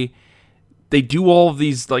 they do all of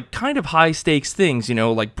these like kind of high stakes things, you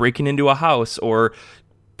know, like breaking into a house or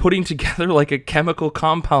putting together like a chemical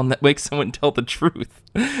compound that makes someone tell the truth.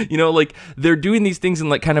 You know, like they're doing these things in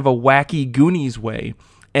like kind of a wacky Goonies way.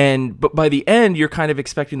 But by the end, you're kind of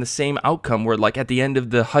expecting the same outcome where like at the end of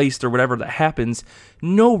the heist or whatever that happens,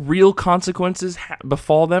 no real consequences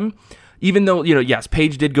befall them. Even though, you know, yes,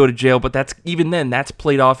 Paige did go to jail, but that's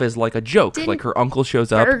played off as like a joke. Like her uncle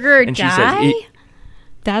shows up and she says,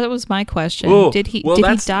 that was my question. Oh, did he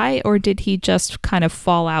die, or did he just kind of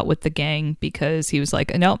fall out with the gang because he was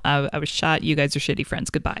like, no, I was shot. You guys are shitty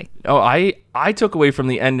friends. Goodbye. Oh, I took away from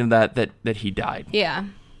the end of that he died. Yeah.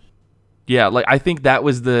 Yeah, like I think that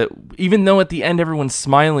was even though at the end everyone's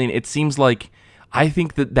smiling, it seems like I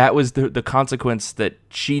think that was the consequence that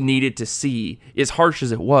she needed to see, as harsh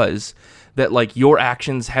as it was, that like your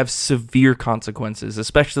actions have severe consequences,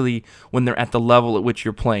 especially when they're at the level at which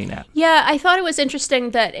you're playing at. Yeah, I thought it was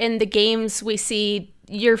interesting that in the games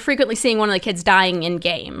you're frequently seeing one of the kids dying in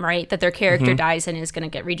game, right? That their character dies and is going to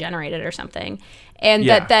get regenerated or something. And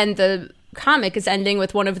that then the comic is ending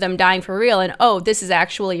with one of them dying for real, and this is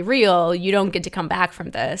actually real. You don't get to come back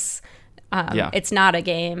from this. It's not a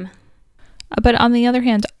game. But on the other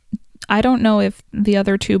hand, I don't know if the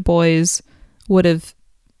other 2 boys would have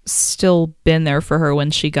still been there for her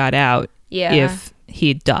when she got out if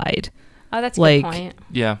he died. Oh, that's a good point.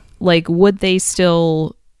 Yeah. Like, would they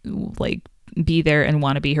still like be there and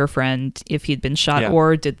want to be her friend if he'd been shot,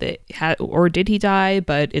 or did he die,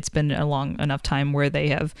 but it's been a long enough time where they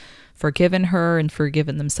have forgiven her and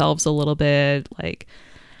forgiven themselves a little bit? Like,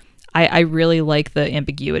 I really like the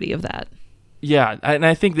ambiguity of that. Yeah, and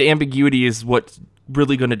I think the ambiguity is what's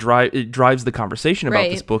really going to drives the conversation about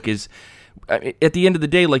this book. Is at the end of the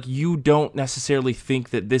day, like, you don't necessarily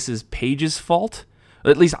think that this is Paige's fault,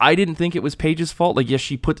 At least I didn't think it was Paige's fault. Like, yes,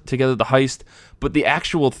 she put together the heist, but the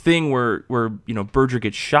actual thing where Berger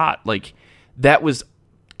gets shot, like, that was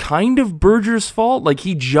kind of Berger's fault. Like,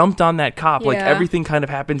 he jumped on that cop. Like, everything kind of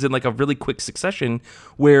happens in like a really quick succession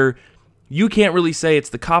where you can't really say it's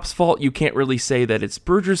the cop's fault. You can't really say that it's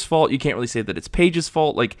Berger's fault. You can't really say that it's Paige's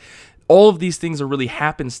fault. Like, all of these things are really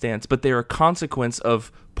happenstance, but they're a consequence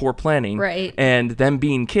of poor planning, right? And them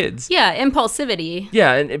being kids. Yeah, impulsivity.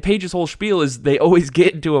 Yeah, and Paige's whole spiel is they always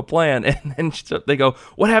get into a plan, and then they go,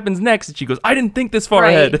 "What happens next?" And she goes, "I didn't think this far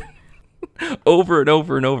ahead," over and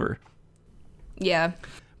over and over. Yeah,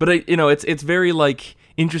 but it's very like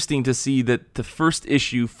interesting to see that the first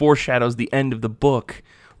issue foreshadows the end of the book.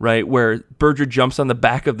 Right, where Berger jumps on the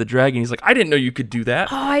back of the dragon. He's like, "I didn't know you could do that."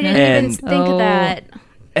 Oh, I didn't even think of that.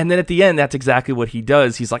 And then at the end, that's exactly what he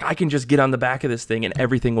does. He's like, I can just get on the back of this thing and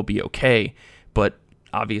everything will be okay. But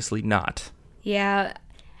obviously not. Yeah.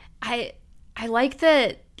 I like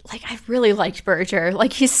that. Like, I really liked Berger.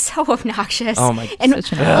 Like, he's so obnoxious. Oh, my God. And,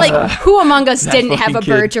 like, who among us didn't have a kid.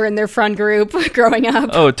 Berger in their friend group growing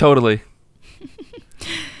up? Oh, totally.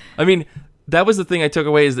 I mean, that was the thing I took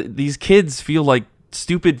away is that these kids feel like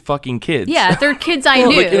stupid fucking kids. Yeah, they're kids I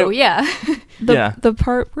knew. Like, yeah. The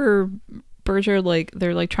part where Berger, like,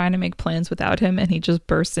 they're like trying to make plans without him and he just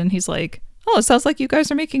bursts in. He's like, "Oh, it sounds like you guys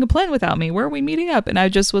are making a plan without me. Where are we meeting up?" And I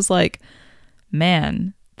just was like,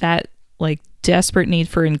 man, that like desperate need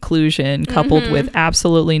for inclusion coupled with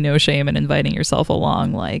absolutely no shame and inviting yourself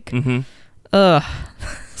along, like, ugh.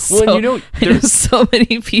 Well, I know so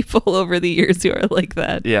many people over the years who are like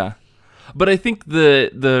that. Yeah. But I think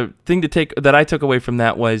the thing that I took away from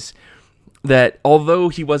that was that although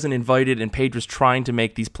he wasn't invited and Paige was trying to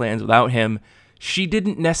make these plans without him, she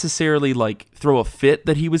didn't necessarily like throw a fit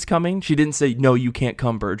that he was coming. She didn't say, "No, you can't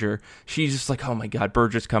come, Berger." She's just like, "Oh my God,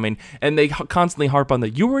 Berger's coming." And they constantly harp on the,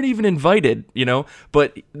 "You weren't even invited,"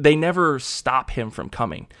 but they never stop him from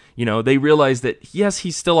coming. They realize that, yes,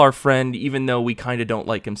 he's still our friend, even though we kind of don't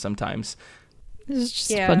like him sometimes. It's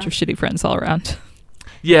just a bunch of shitty friends all around.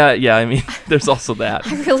 Yeah, I mean, there's also that.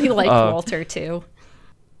 I really liked Walter, too.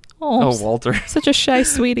 Oh, Walter. Such a shy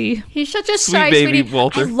sweetie. He's such a Sweet shy baby sweetie.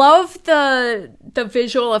 Walter. I love the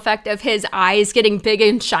visual effect of his eyes getting big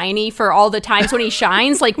and shiny for all the times when he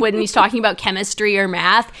shines, like when he's talking about chemistry or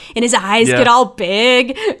math, and his eyes get all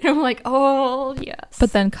big. And I'm like, oh, yes.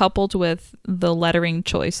 But then coupled with the lettering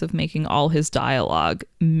choice of making all his dialogue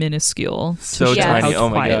minuscule. So to show tiny. how Oh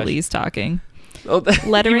my quietly gosh. he's talking.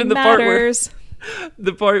 Lettering matters.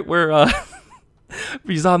 The part where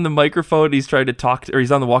he's on the microphone, he's trying to talk, or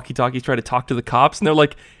he's on the walkie-talkie, he's trying to talk to the cops, and they're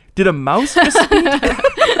like, "Did a mouse just speak?"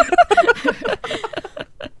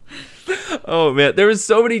 Oh man, there was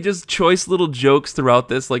so many just choice little jokes throughout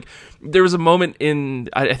this. Like, there was a moment in,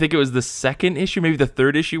 I think it was the second issue, maybe the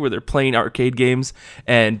third issue, where they're playing arcade games,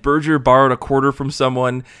 and Berger borrowed a quarter from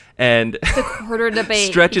someone, and the quarter debate.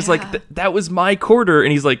 Stretch is like, "That was my quarter,"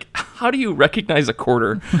 and he's like, "How do you recognize a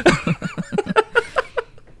quarter?"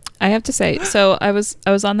 I have to say, so I was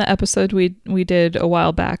on the episode we did a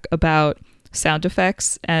while back about sound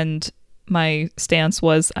effects, and my stance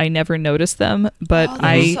was I never noticed them, but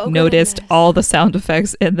I noticed all the sound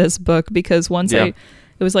effects in this book because it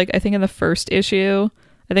was like, I think in the first issue,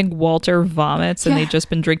 I think Walter vomits and they'd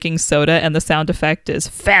just been drinking soda and the sound effect is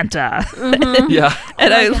Fanta. Yeah.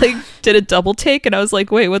 And I like did a double take and I was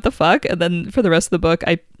like, wait, what the fuck? And then for the rest of the book,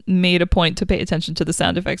 I made a point to pay attention to the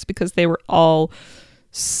sound effects because they were all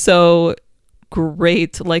so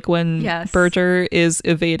great. Like when Berger is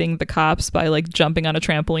evading the cops by like jumping on a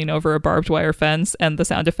trampoline over a barbed wire fence and the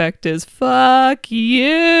sound effect is "fuck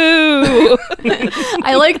you."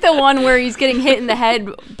 I like the one where he's getting hit in the head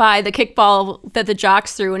by the kickball that the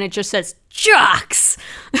jocks threw and it just says "jocks."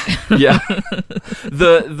 Yeah.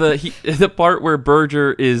 The part where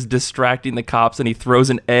Berger is distracting the cops and he throws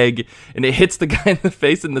an egg and it hits the guy in the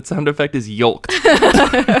face and the sound effect is yolked.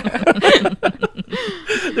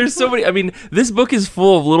 There's so many. I mean, this book is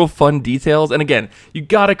full of little fun details. And again, you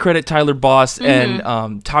gotta credit Tyler Boss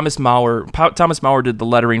and Thomas Maurer. Thomas Maurer did the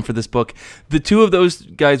lettering for this book. The two of those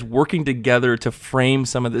guys working together to frame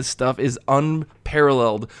some of this stuff is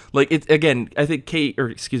unparalleled. Like, it again, I think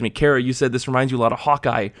Kara, you said this reminds you a lot of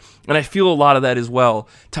Hawkeye, and I feel a lot of that as well.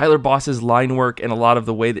 Tyler Boss's line work and a lot of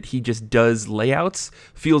the way that he just does layouts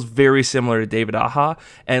feels very similar to David Aja,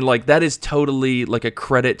 and like that is totally like a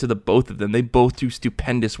credit to the both of them. They both do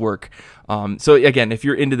stupendous work. So again, if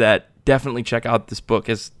you're into that, definitely check out this book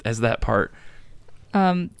as that part.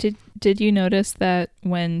 Did you notice that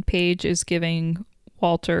when Paige is giving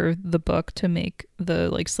Walter the book to make the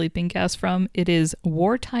like sleeping gas from, it is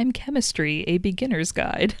Wartime Chemistry, a Beginner's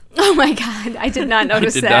Guide? Oh my god, I did not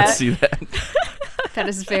notice that. I did not see that. That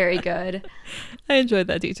is very good. I enjoyed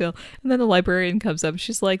that detail. And then the librarian comes up.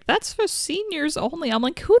 She's like, that's for seniors only. I'm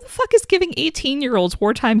like, who the fuck is giving 18-year-olds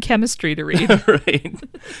wartime chemistry to read? Right.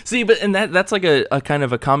 See, but and that's like a kind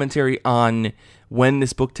of a commentary on when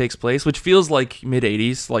this book takes place, which feels like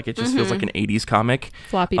mid-'80s. Like it just feels like an 80s comic.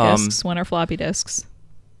 Floppy disks. When are floppy disks?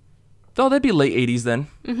 Oh, that'd be late 80s then.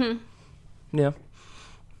 Mm-hmm. Yeah.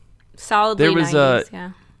 Solidly there was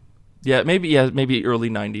 90s, maybe early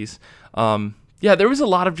 90s. There was a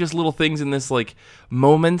lot of just little things in this, like,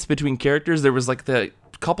 moments between characters. There was like the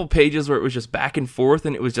couple pages where it was just back and forth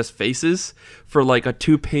and it was just faces for like a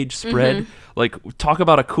 2-page spread. Like, talk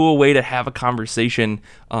about a cool way to have a conversation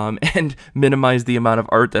and minimize the amount of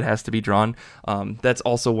art that has to be drawn. That's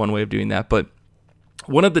also one way of doing that. But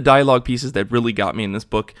one of the dialogue pieces that really got me in this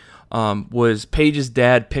book was Paige's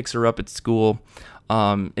dad picks her up at school.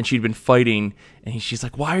 And she'd been fighting, and she's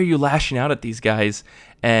like, why are you lashing out at these guys?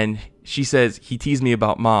 And she says, he teased me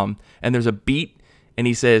about mom. And there's a beat, and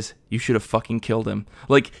he says, you should have fucking killed him.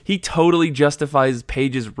 Like, he totally justifies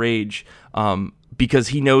Paige's rage because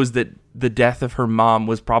he knows that the death of her mom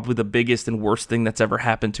was probably the biggest and worst thing that's ever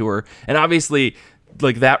happened to her. And obviously,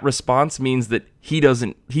 like, that response means that he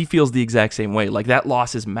feels the exact same way. Like, that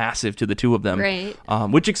loss is massive to the two of them. Right.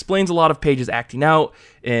 Which explains a lot of Paige's acting out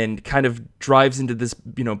and kind of drives into this,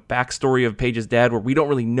 backstory of Paige's dad where we don't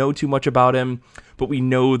really know too much about him, but we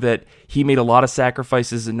know that he made a lot of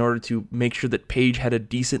sacrifices in order to make sure that Paige had a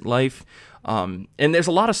decent life. And there's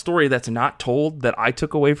a lot of story that's not told that I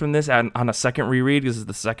took away from this on a second reread. This is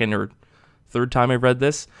the second or third time I've read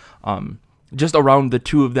this. Just around the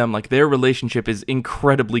two of them, like, their relationship is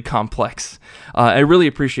incredibly complex. I really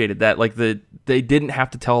appreciated that. Like, they didn't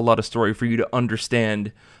have to tell a lot of story for you to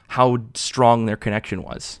understand how strong their connection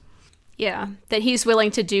was. Yeah, that he's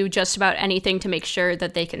willing to do just about anything to make sure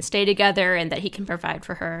that they can stay together and that he can provide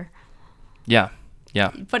for her. Yeah.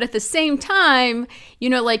 But at the same time,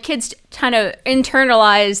 like, kids kind of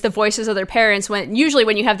internalize the voices of their parents usually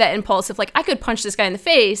when you have that impulse of like, I could punch this guy in the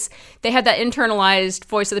face, they have that internalized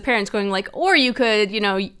voice of the parents going like, or you could,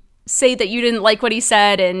 say that you didn't like what he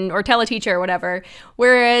said or tell a teacher or whatever.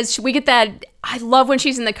 Whereas we get that, I love when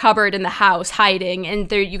she's in the cupboard in the house hiding and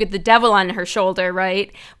there you get the devil on her shoulder,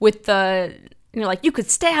 right? With the, like, you could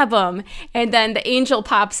stab him. And then the angel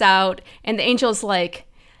pops out and the angel's like,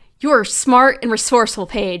 you're smart and resourceful,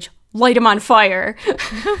 Paige. Light him on fire.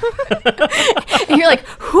 And you're like,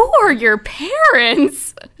 who are your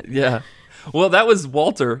parents? Yeah. Well, that was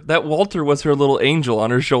Walter. That Walter was her little angel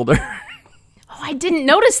on her shoulder. Oh, I didn't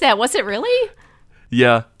notice that. Was it really?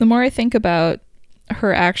 Yeah. The more I think about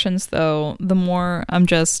her actions, though, the more I'm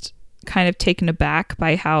just kind of taken aback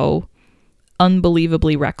by how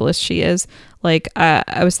unbelievably reckless she is. Like,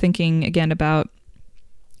 I was thinking again about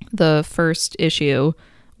the first issue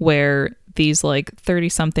where these like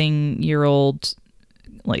 30-something-year-old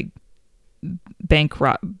like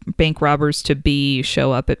bank robbers to be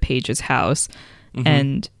show up at Paige's house.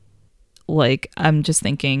 And like, I'm just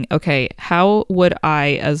thinking, okay, how would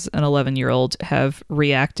I as an 11-year-old have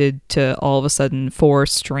reacted to all of a sudden 4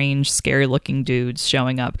 strange, scary-looking dudes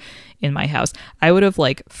showing up in my house? I would have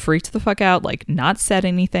like freaked the fuck out, like not said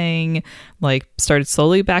anything, like started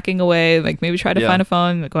slowly backing away, like maybe try to find a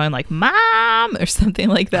phone, going like "Mom" or something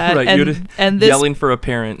like that. Right, and this, yelling for a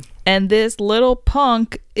parent. And this little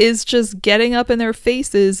punk is just getting up in their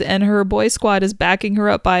faces, and her boy squad is backing her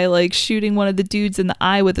up by like shooting one of the dudes in the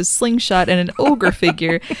eye with a slingshot and an ogre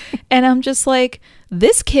figure. And I'm just like,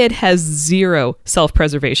 this kid has zero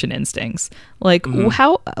self-preservation instincts. Like,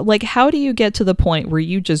 how do you get to the point where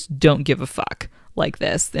you just don't give a fuck like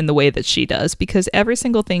this in the way that she does? Because every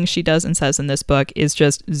single thing she does and says in this book is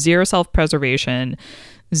just zero self-preservation,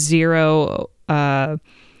 zero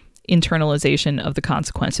internalization of the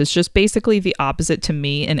consequences, just basically the opposite to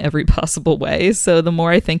me in every possible way. So the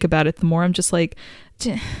more I think about it, the more I'm just like,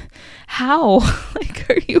 how? Like,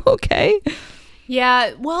 are you okay?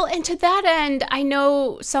 Yeah, well, and to that end, I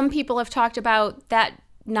know some people have talked about that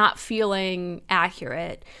not feeling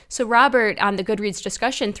accurate. So Robert on the Goodreads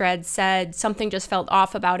discussion thread said something just felt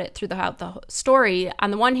off about it throughout the story.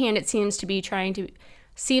 On the one hand, it seems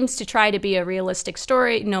to try to be a realistic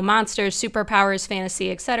story, monsters, superpowers,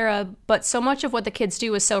 fantasy, etc. But so much of what the kids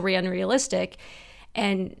do is so unrealistic,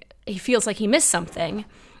 and he feels like he missed something.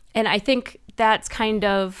 And I think that's kind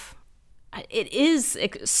of, it is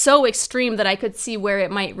so extreme that I could see where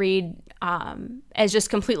it might read as just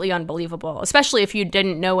completely unbelievable, especially if you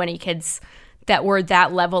didn't know any kids that were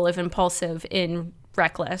that level of impulsive and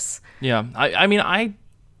reckless. Yeah, I mean,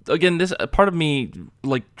 again, this part of me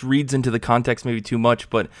like reads into the context maybe too much,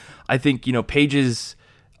 but I think Paige's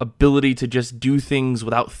ability to just do things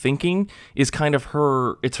without thinking is kind of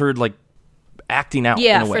her like acting out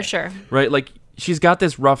in a way. For sure. Right? Like she's got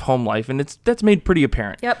this rough home life, and that's made pretty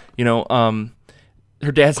apparent. Yep. You know,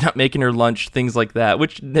 her dad's not making her lunch, things like that,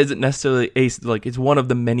 which isn't necessarily it's one of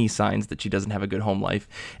the many signs that she doesn't have a good home life.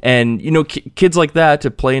 And, you know, kids like that, to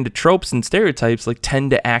play into tropes and stereotypes, like tend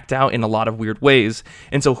to act out in a lot of weird ways.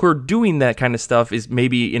 And so her doing that kind of stuff is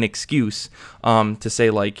maybe an excuse to say,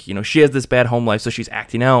 like, you know, she has this bad home life, so she's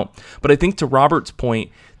acting out. But I think to Robert's point,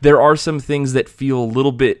 there are some things that feel a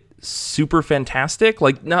little bit super fantastic,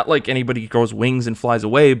 like not like anybody grows wings and flies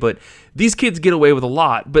away, but these kids get away with a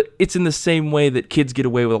lot. But it's in the same way that kids get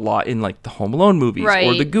away with a lot in like the Home Alone movies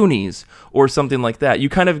or the Goonies or something like that. You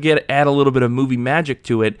kind of add a little bit of movie magic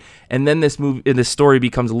to it, and then this story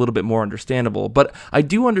becomes a little bit more understandable. But I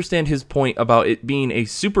do understand his point about it being a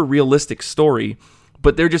super realistic story,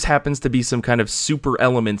 but there just happens to be some kind of super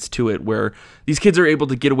elements to it where these kids are able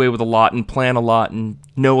to get away with a lot and plan a lot and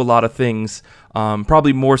know a lot of things,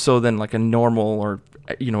 probably more so than like a normal or,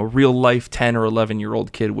 you know, real life 10 or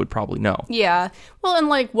 11-year-old kid would probably know. Yeah. Well, and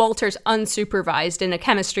like Walter's unsupervised in a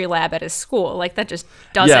chemistry lab at his school. Like that just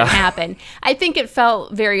doesn't happen. I think it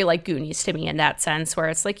felt very like Goonies to me in that sense, where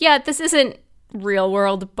it's like, yeah, this isn't real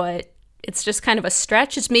world, but it's just kind of a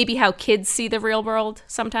stretch. It's maybe how kids see the real world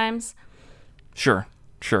sometimes. Sure.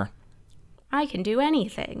 I can do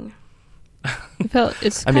anything.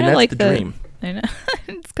 It's kind of like the dream. I know.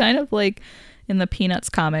 It's kind of like in the Peanuts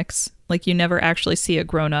comics. Like you never actually see a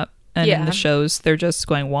grown up, and in the shows they're just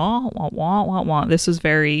going wah wah wah wah wah. This is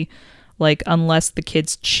very like, unless the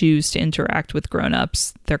kids choose to interact with grown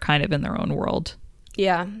ups, they're kind of in their own world.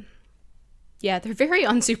 Yeah, they're very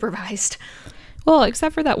unsupervised. Well,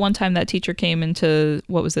 except for that one time that teacher came into,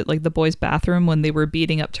 what was it, like the boys' bathroom when they were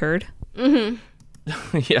beating up Turd. Mm-hmm.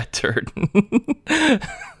 Yeah, Turd.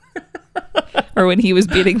 Or when he was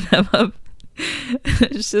beating them up.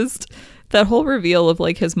 It's just that whole reveal of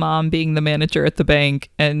like his mom being the manager at the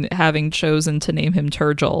bank and having chosen to name him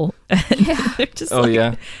Turgel. Just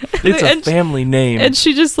it's a family name. And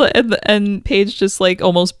she just and Paige just like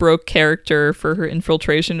almost broke character for her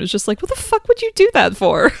infiltration. It was just like, what the fuck would you do that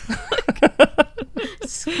for?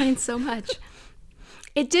 Explains so much.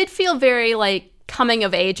 It did feel very like coming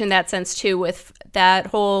of age in that sense too, with that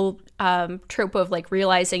whole trope of like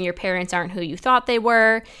realizing your parents aren't who you thought they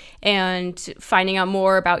were, and finding out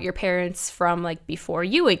more about your parents from like before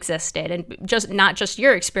you existed, and just not just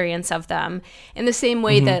your experience of them, in the same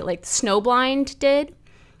way that like Snowblind did,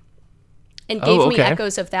 and gave me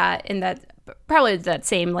echoes of that, in that probably that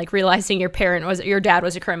same like realizing your dad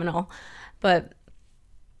was a criminal. But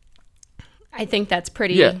I think that's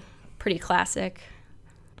pretty classic.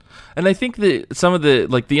 And I think that some of the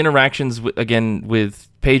like the interactions with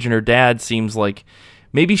Paige and her dad seems like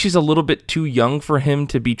maybe she's a little bit too young for him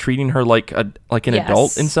to be treating her like an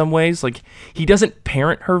adult in some ways. Like he doesn't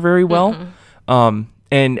parent her very well.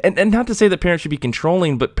 And not to say that parents should be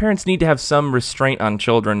controlling, but parents need to have some restraint on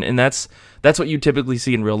children, and that's what you typically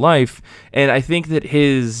see in real life. And I think that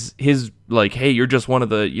his like, hey, you're just one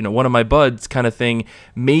of my buds kind of thing,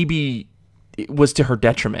 maybe it was to her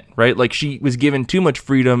detriment, right? Like she was given too much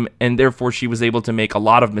freedom, and therefore she was able to make a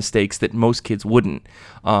lot of mistakes that most kids wouldn't,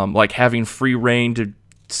 like having free reign to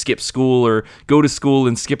skip school or go to school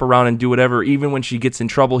and skip around and do whatever. Even when she gets in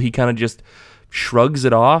trouble, he kind of just shrugs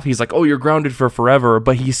it off. He's like, oh, you're grounded for forever,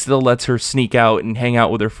 but he still lets her sneak out and hang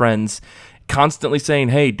out with her friends, constantly saying,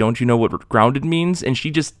 hey, don't you know what grounded means? And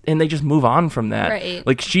they just move on from that. Right.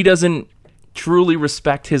 Like she doesn't truly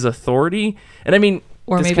respect his authority. And I mean,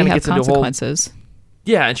 or maybe have consequences.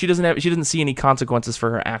 And she doesn't see any consequences for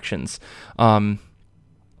her actions. And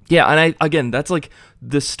that's like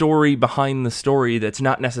the story behind the story that's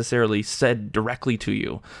not necessarily said directly to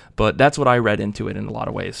you, but that's what I read into it in a lot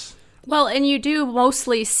of ways. Well, and you do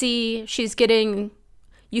mostly see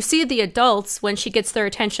you see the adults when she gets their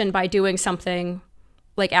attention by doing something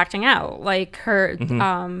like acting out, like her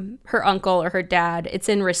her uncle or her dad. It's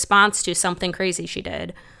in response to something crazy she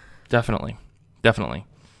did. Definitely.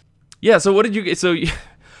 Yeah, so what did you get? So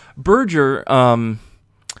Berger,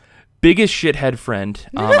 biggest shithead friend.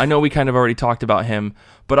 I know we kind of already talked about him,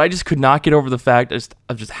 but I just could not get over the fact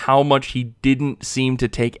of just how much he didn't seem to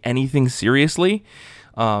take anything seriously.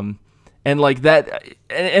 And like that, it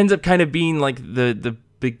ends up kind of being like the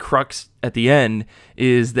big crux at the end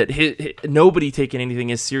is that nobody taking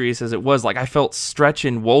anything as serious as it was. Like I felt Stretch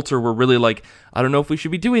and Walter were really like, I don't know if we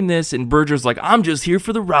should be doing this, and Berger's like, I'm just here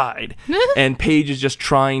for the ride. And Paige is just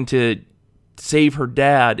trying to save her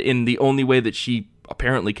dad in the only way that she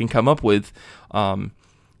apparently can come up with.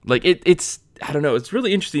 Like it's I don't know, it's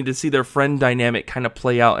really interesting to see their friend dynamic kind of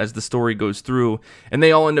play out as the story goes through, and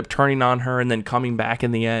they all end up turning on her and then coming back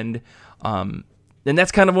in the end. And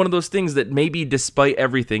that's kind of one of those things that maybe despite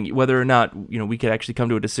everything, whether or not, we could actually come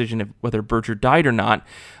to a decision of whether Berger died or not,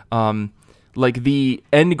 like the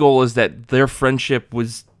end goal is that their friendship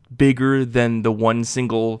was bigger than the one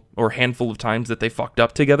single or handful of times that they fucked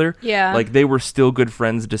up together. Yeah. Like they were still good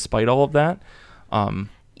friends despite all of that.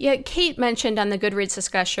 Yeah, Kate mentioned on the Goodreads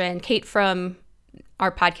discussion, Kate from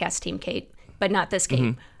our podcast team, Kate, but not this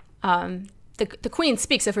Kate. The queen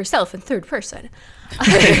speaks of herself in third person.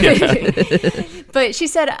 But she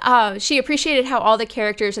said she appreciated how all the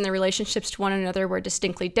characters and their relationships to one another were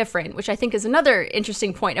distinctly different, which I think is another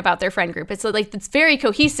interesting point about their friend group. It's like it's very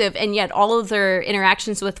cohesive, and yet all of their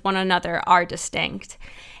interactions with one another are distinct.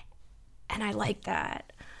 And I like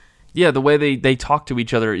that. Yeah, the way they talk to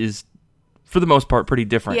each other is, for the most part, pretty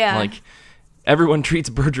different. Yeah. Like, everyone treats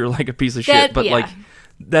Berger like a piece of shit, but, like,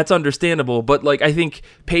 that's understandable. But, like, I think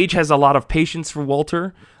Paige has a lot of patience for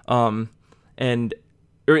Walter, and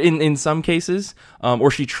or in some cases,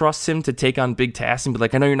 or she trusts him to take on big tasks and be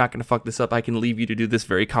like, I know you're not going to fuck this up. I can leave you to do this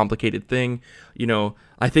very complicated thing.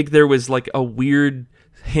 I think there was, like, a weird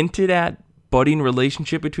hinted at budding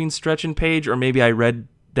relationship between Stretch and Paige, or maybe I read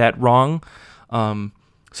that wrong.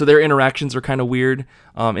 So their interactions are kind of weird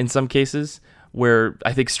in some cases, where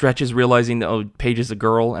I think Stretch is realizing, oh, Paige is a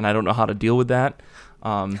girl, and I don't know how to deal with that.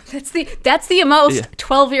 That's the most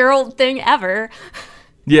 12-year-old thing ever.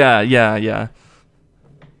 Yeah.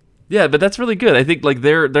 Yeah, but that's really good. I think like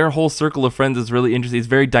their whole circle of friends is really interesting. It's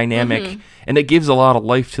very dynamic, and it gives a lot of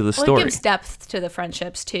life to the story. It gives depth to the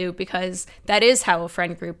friendships too, because that is how a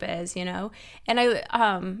friend group is,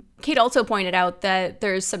 And Kate also pointed out that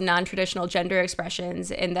there's some non-traditional gender expressions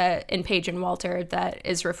in Paige and Walter that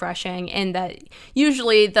is refreshing, and that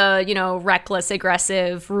usually the reckless,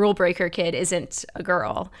 aggressive, rule breaker kid isn't a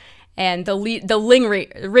girl, and the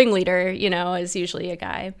ringleader is usually a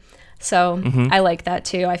guy. So I like that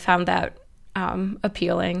too. I found that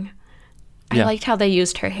appealing. Yeah. I liked how they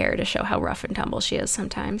used her hair to show how rough and tumble she is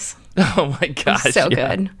sometimes. Oh my gosh. So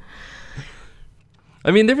good. I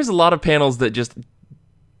mean, there was a lot of panels that just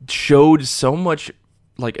showed so much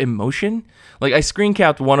like emotion. Like I screen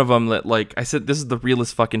capped one of them that like I said, this is the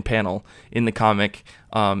realest fucking panel in the comic.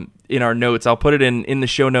 In our notes, I'll put it in the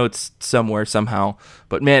show notes somewhere somehow.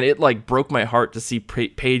 But man, it like broke my heart to see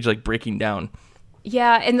Paige like breaking down.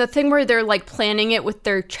 Yeah, and the thing where they're like planning it with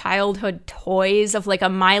their childhood toys of like a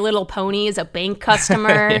My Little Pony as a bank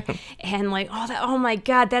customer, and like oh my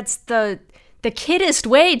god, that's the kiddest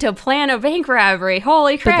way to plan a bank robbery.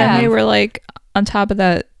 Holy crap! But then they were like, on top of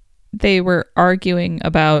that, they were arguing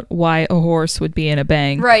about why a horse would be in a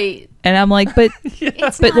bank, right? And I'm like, but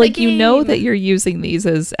but like that you're using these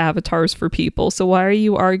as avatars for people, so why are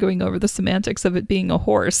you arguing over the semantics of it being a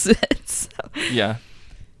horse? Yeah.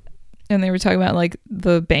 And they were talking about like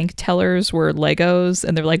the bank tellers were Legos,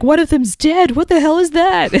 and they're like, one of them's dead. What the hell is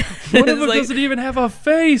that? One of them doesn't even have a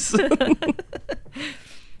face. But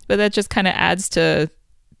that just kind of adds to,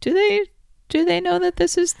 do they know that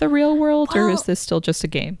this is the real world, or is this still just a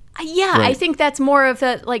game? Yeah, right. I think that's more of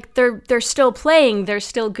that. Like they're still playing, they're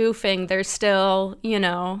still goofing, they're still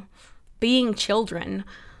being children,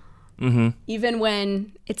 even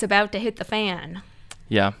when it's about to hit the fan.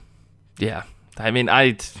 Yeah. I mean,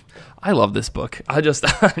 I love this book. I just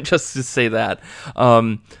to say that.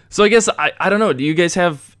 So I guess I don't know. Do you guys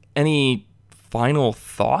have any final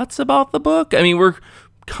thoughts about the book? I mean, we're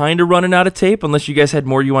kind of running out of tape, unless you guys had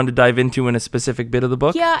more you wanted to dive into in a specific bit of the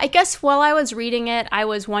book. Yeah, I guess while I was reading it, I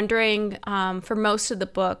was wondering for most of the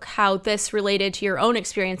book how this related to your own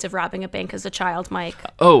experience of robbing a bank as a child, Mike.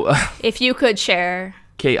 Oh, if you could share.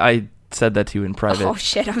 Okay, I said that to you in private. Oh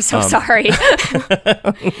shit, I'm so sorry.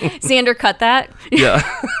 Xander, cut that. Yeah.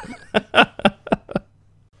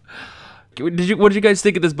 What did you guys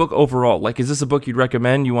think of this book overall? Like, is this a book you'd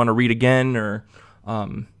recommend? You want to read again, or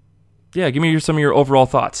give me some of your overall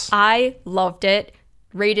thoughts. I loved it.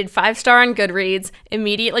 Rated 5-star on Goodreads.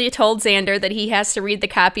 Immediately told Xander that he has to read the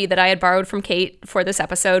copy that I had borrowed from Kate for this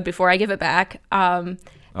episode before I give it back. Okay.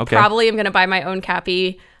 Probably I'm going to buy my own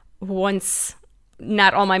copy once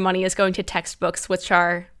not all my money is going to textbooks, which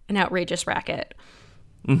are an outrageous racket.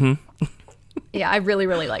 Yeah, I really,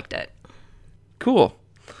 really liked it. Cool.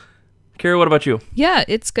 Kara, what about you? Yeah,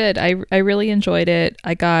 it's good. I really enjoyed it.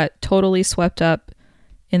 I got totally swept up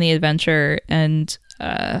in the adventure, and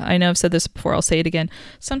I know I've said this before, I'll say it again.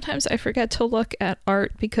 Sometimes I forget to look at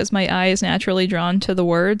art because my eye is naturally drawn to the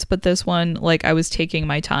words, but this one, like, I was taking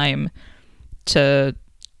my time to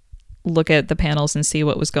look at the panels and see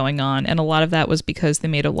what was going on. And a lot of that was because they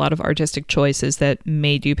made a lot of artistic choices that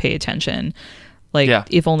made you pay attention. Like,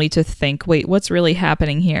 if only to think, wait, what's really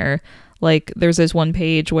happening here? Like, there's this one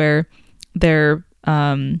page where they're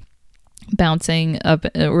bouncing up,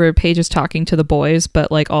 where Paige is talking to the boys,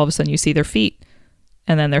 but like all of a sudden you see their feet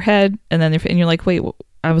and then their head and then and you're like, wait,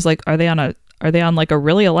 I was like, are they on like a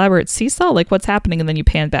really elaborate seesaw? Like, what's happening? And then you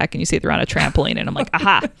pan back and you see they're on a trampoline, and I'm like,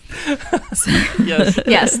 aha.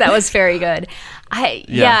 Yes, that was very good.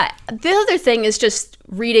 The other thing is just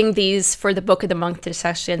reading these for the Book of the Month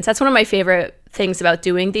discussions. That's one of my favorite things about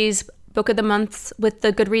doing these Book of the Months with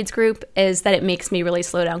the Goodreads group, is that it makes me really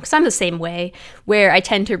slow down, because I'm the same way, where I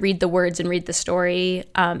tend to read the words and read the story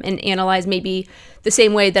and analyze maybe the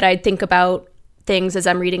same way that I think about things as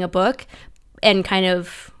I'm reading a book, and kind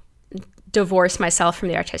of divorce myself from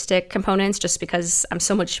the artistic components, just because I'm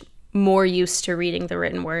so much more used to reading the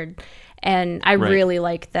written word. And I really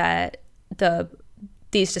like that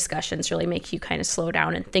these discussions really make you kind of slow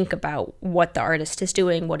down and think about what the artist is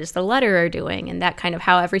doing, what is the letterer doing, and that kind of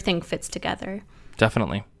how everything fits together.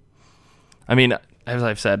 Definitely. I mean, as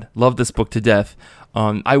I've said, love this book to death.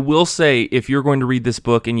 I will say, if you're going to read this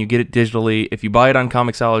book and you get it digitally, if you buy it on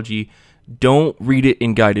Comixology, don't read it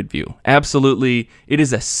in guided view. Absolutely, it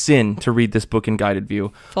is a sin to read this book in guided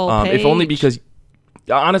view. Full page. If only because,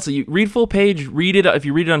 honestly, you read full page, read it. If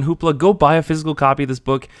you read it on Hoopla, go buy a physical copy of this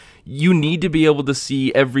book. You need to be able to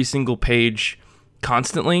see every single page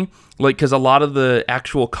constantly, like, because a lot of the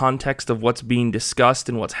actual context of what's being discussed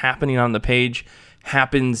and what's happening on the page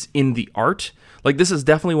happens in the art. Like, this is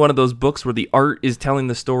definitely one of those books where the art is telling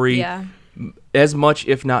the story as much,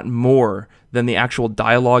 if not more, than the actual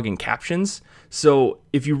dialogue and captions. So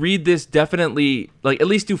if you read this, definitely, like, at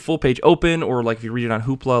least do full page open, or like if you read it on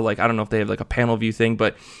Hoopla, like, I don't know if they have like a panel view thing,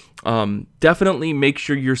 but definitely make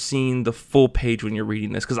sure you're seeing the full page when you're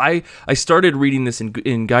reading this. Because I started reading this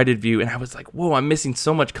in guided view, and I was like, whoa, I'm missing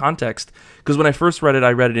so much context. Because when I first read it,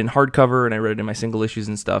 I read it in hardcover, and I read it in my single issues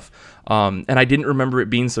and stuff. And I didn't remember it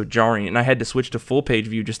being so jarring, and I had to switch to full page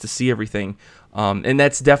view just to see everything. And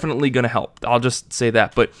that's definitely going to help. I'll just say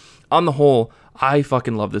that. But on the whole, I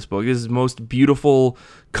fucking love this book. This is the most beautiful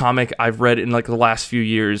comic I've read in like the last few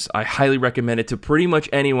years. I highly recommend it to pretty much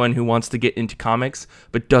anyone who wants to get into comics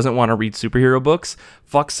but doesn't want to read superhero books.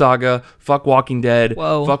 Fuck Saga, fuck Walking Dead,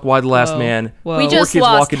 fuck Why the Last Man. We just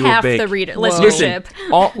lost half the listenership.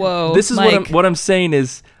 Listen, this is what I'm saying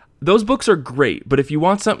is, those books are great, but if you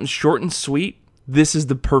want something short and sweet, this is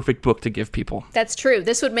the perfect book to give people. That's true.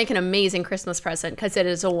 This would make an amazing Christmas present, because it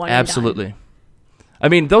is a one and Absolutely. done. I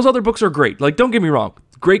mean, those other books are great. Like, don't get me wrong.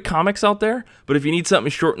 Great comics out there. But if you need something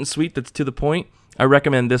short and sweet that's to the point, I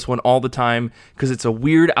recommend this one all the time, because it's a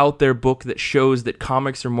weird out there book that shows that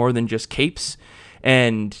comics are more than just capes.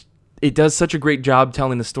 And it does such a great job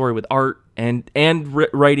telling the story with art and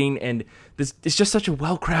writing. And this, it's just such a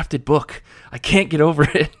well-crafted book. I can't get over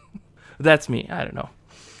it. That's me. I don't know.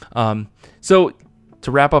 So to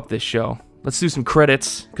wrap up this show, let's do some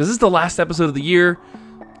credits, because this is the last episode of the year.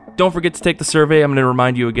 Don't forget to take the survey. I'm going to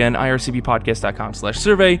remind you again,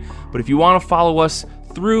 ircbpodcast.com/survey. But if you want to follow us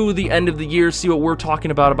through the end of the year, see what we're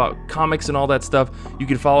talking about comics and all that stuff, you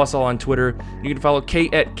can follow us all on Twitter. You can follow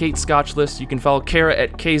Kate at Kate Scotchlist. You can follow Kara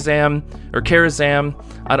at Kzam or Karazam.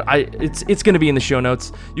 It's going to be in the show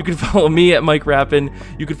notes. You can follow me at Mike Rappin.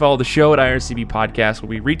 You can follow the show at IRCB Podcast, where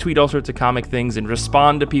we retweet all sorts of comic things and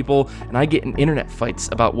respond to people. And I get in internet fights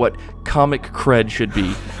about what comic cred should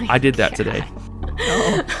be. I did that today.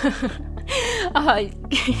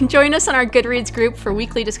 Join us on our Goodreads group for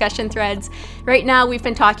weekly discussion threads. Right now, we've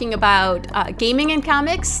been talking about gaming and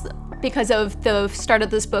comics, because of the start of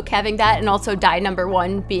this book having that, and also Die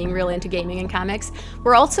 #1 being really into gaming and comics.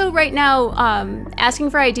 We're also right now asking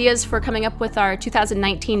for ideas for coming up with our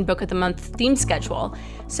 2019 Book of the Month theme schedule.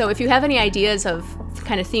 So if you have any ideas of the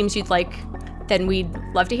kind of themes you'd like, then we'd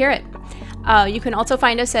love to hear it. You can also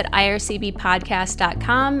find us at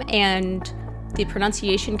ircbpodcast.com, and the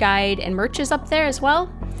pronunciation guide and merch is up there as well.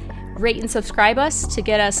 Rate and subscribe us to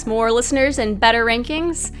get us more listeners and better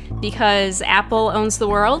rankings, because Apple owns the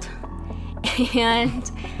world. And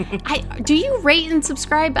do you rate and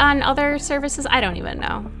subscribe on other services? I don't even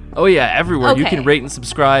know. Oh yeah, everywhere. Okay. You can rate and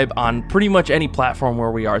subscribe on pretty much any platform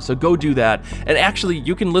where we are, so go do that. And actually,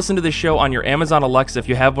 you can listen to this show on your Amazon Alexa if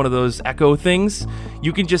you have one of those Echo things.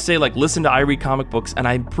 You can just say, like, listen to I Read Comic Books, and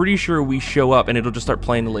I'm pretty sure we show up and it'll just start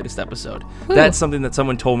playing the latest episode. Ooh. That's something that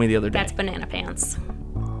someone told me the other day. That's banana pants.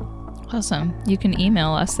 Awesome. You can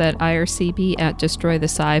email us at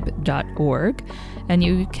ircb@destroythesybe.org. And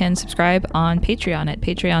you can subscribe on Patreon at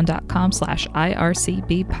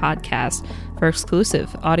patreon.com/IRCB podcast for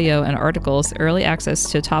exclusive audio and articles, early access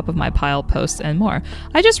to top of my pile posts, and more.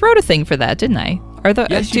 I just wrote a thing for that, didn't I?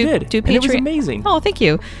 Yes, you did. And it was amazing. Oh, thank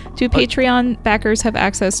you. Do Patreon backers have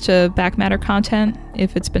access to back matter content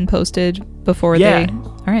if it's been posted before they...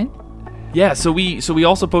 All right. Yeah, so we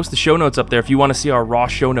also post the show notes up there. If you want to see our raw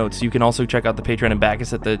show notes, you can also check out the Patreon and back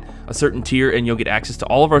us at a certain tier, and you'll get access to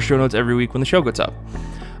all of our show notes every week when the show goes up.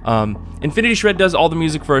 Infinity Shred does all the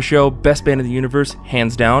music for our show. Best band in the universe,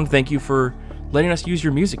 hands down. Thank you for letting us use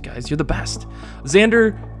your music, guys. You're the best.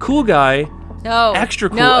 Xander, cool guy, extra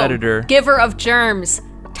cool editor. Giver of germs.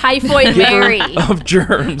 Typhoid Mary. Of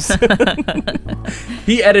germs.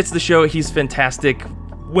 He edits the show. He's fantastic.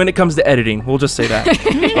 When it comes to editing, we'll just say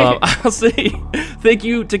that. I'll say thank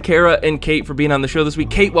you to Kara and Kate for being on the show this week.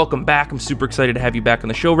 Kate, welcome back. I'm super excited to have you back on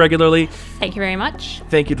the show regularly. Thank you very much.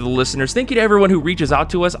 Thank you to the listeners. Thank you to everyone who reaches out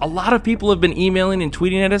to us. A lot of people have been emailing and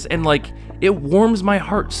tweeting at us, and it warms my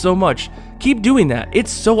heart so much. Keep doing that. It's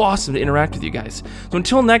so awesome to interact with you guys. So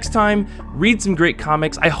until next time, read some great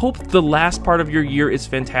comics. I hope the last part of your year is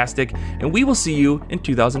fantastic, and we will see you in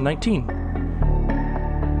 2019.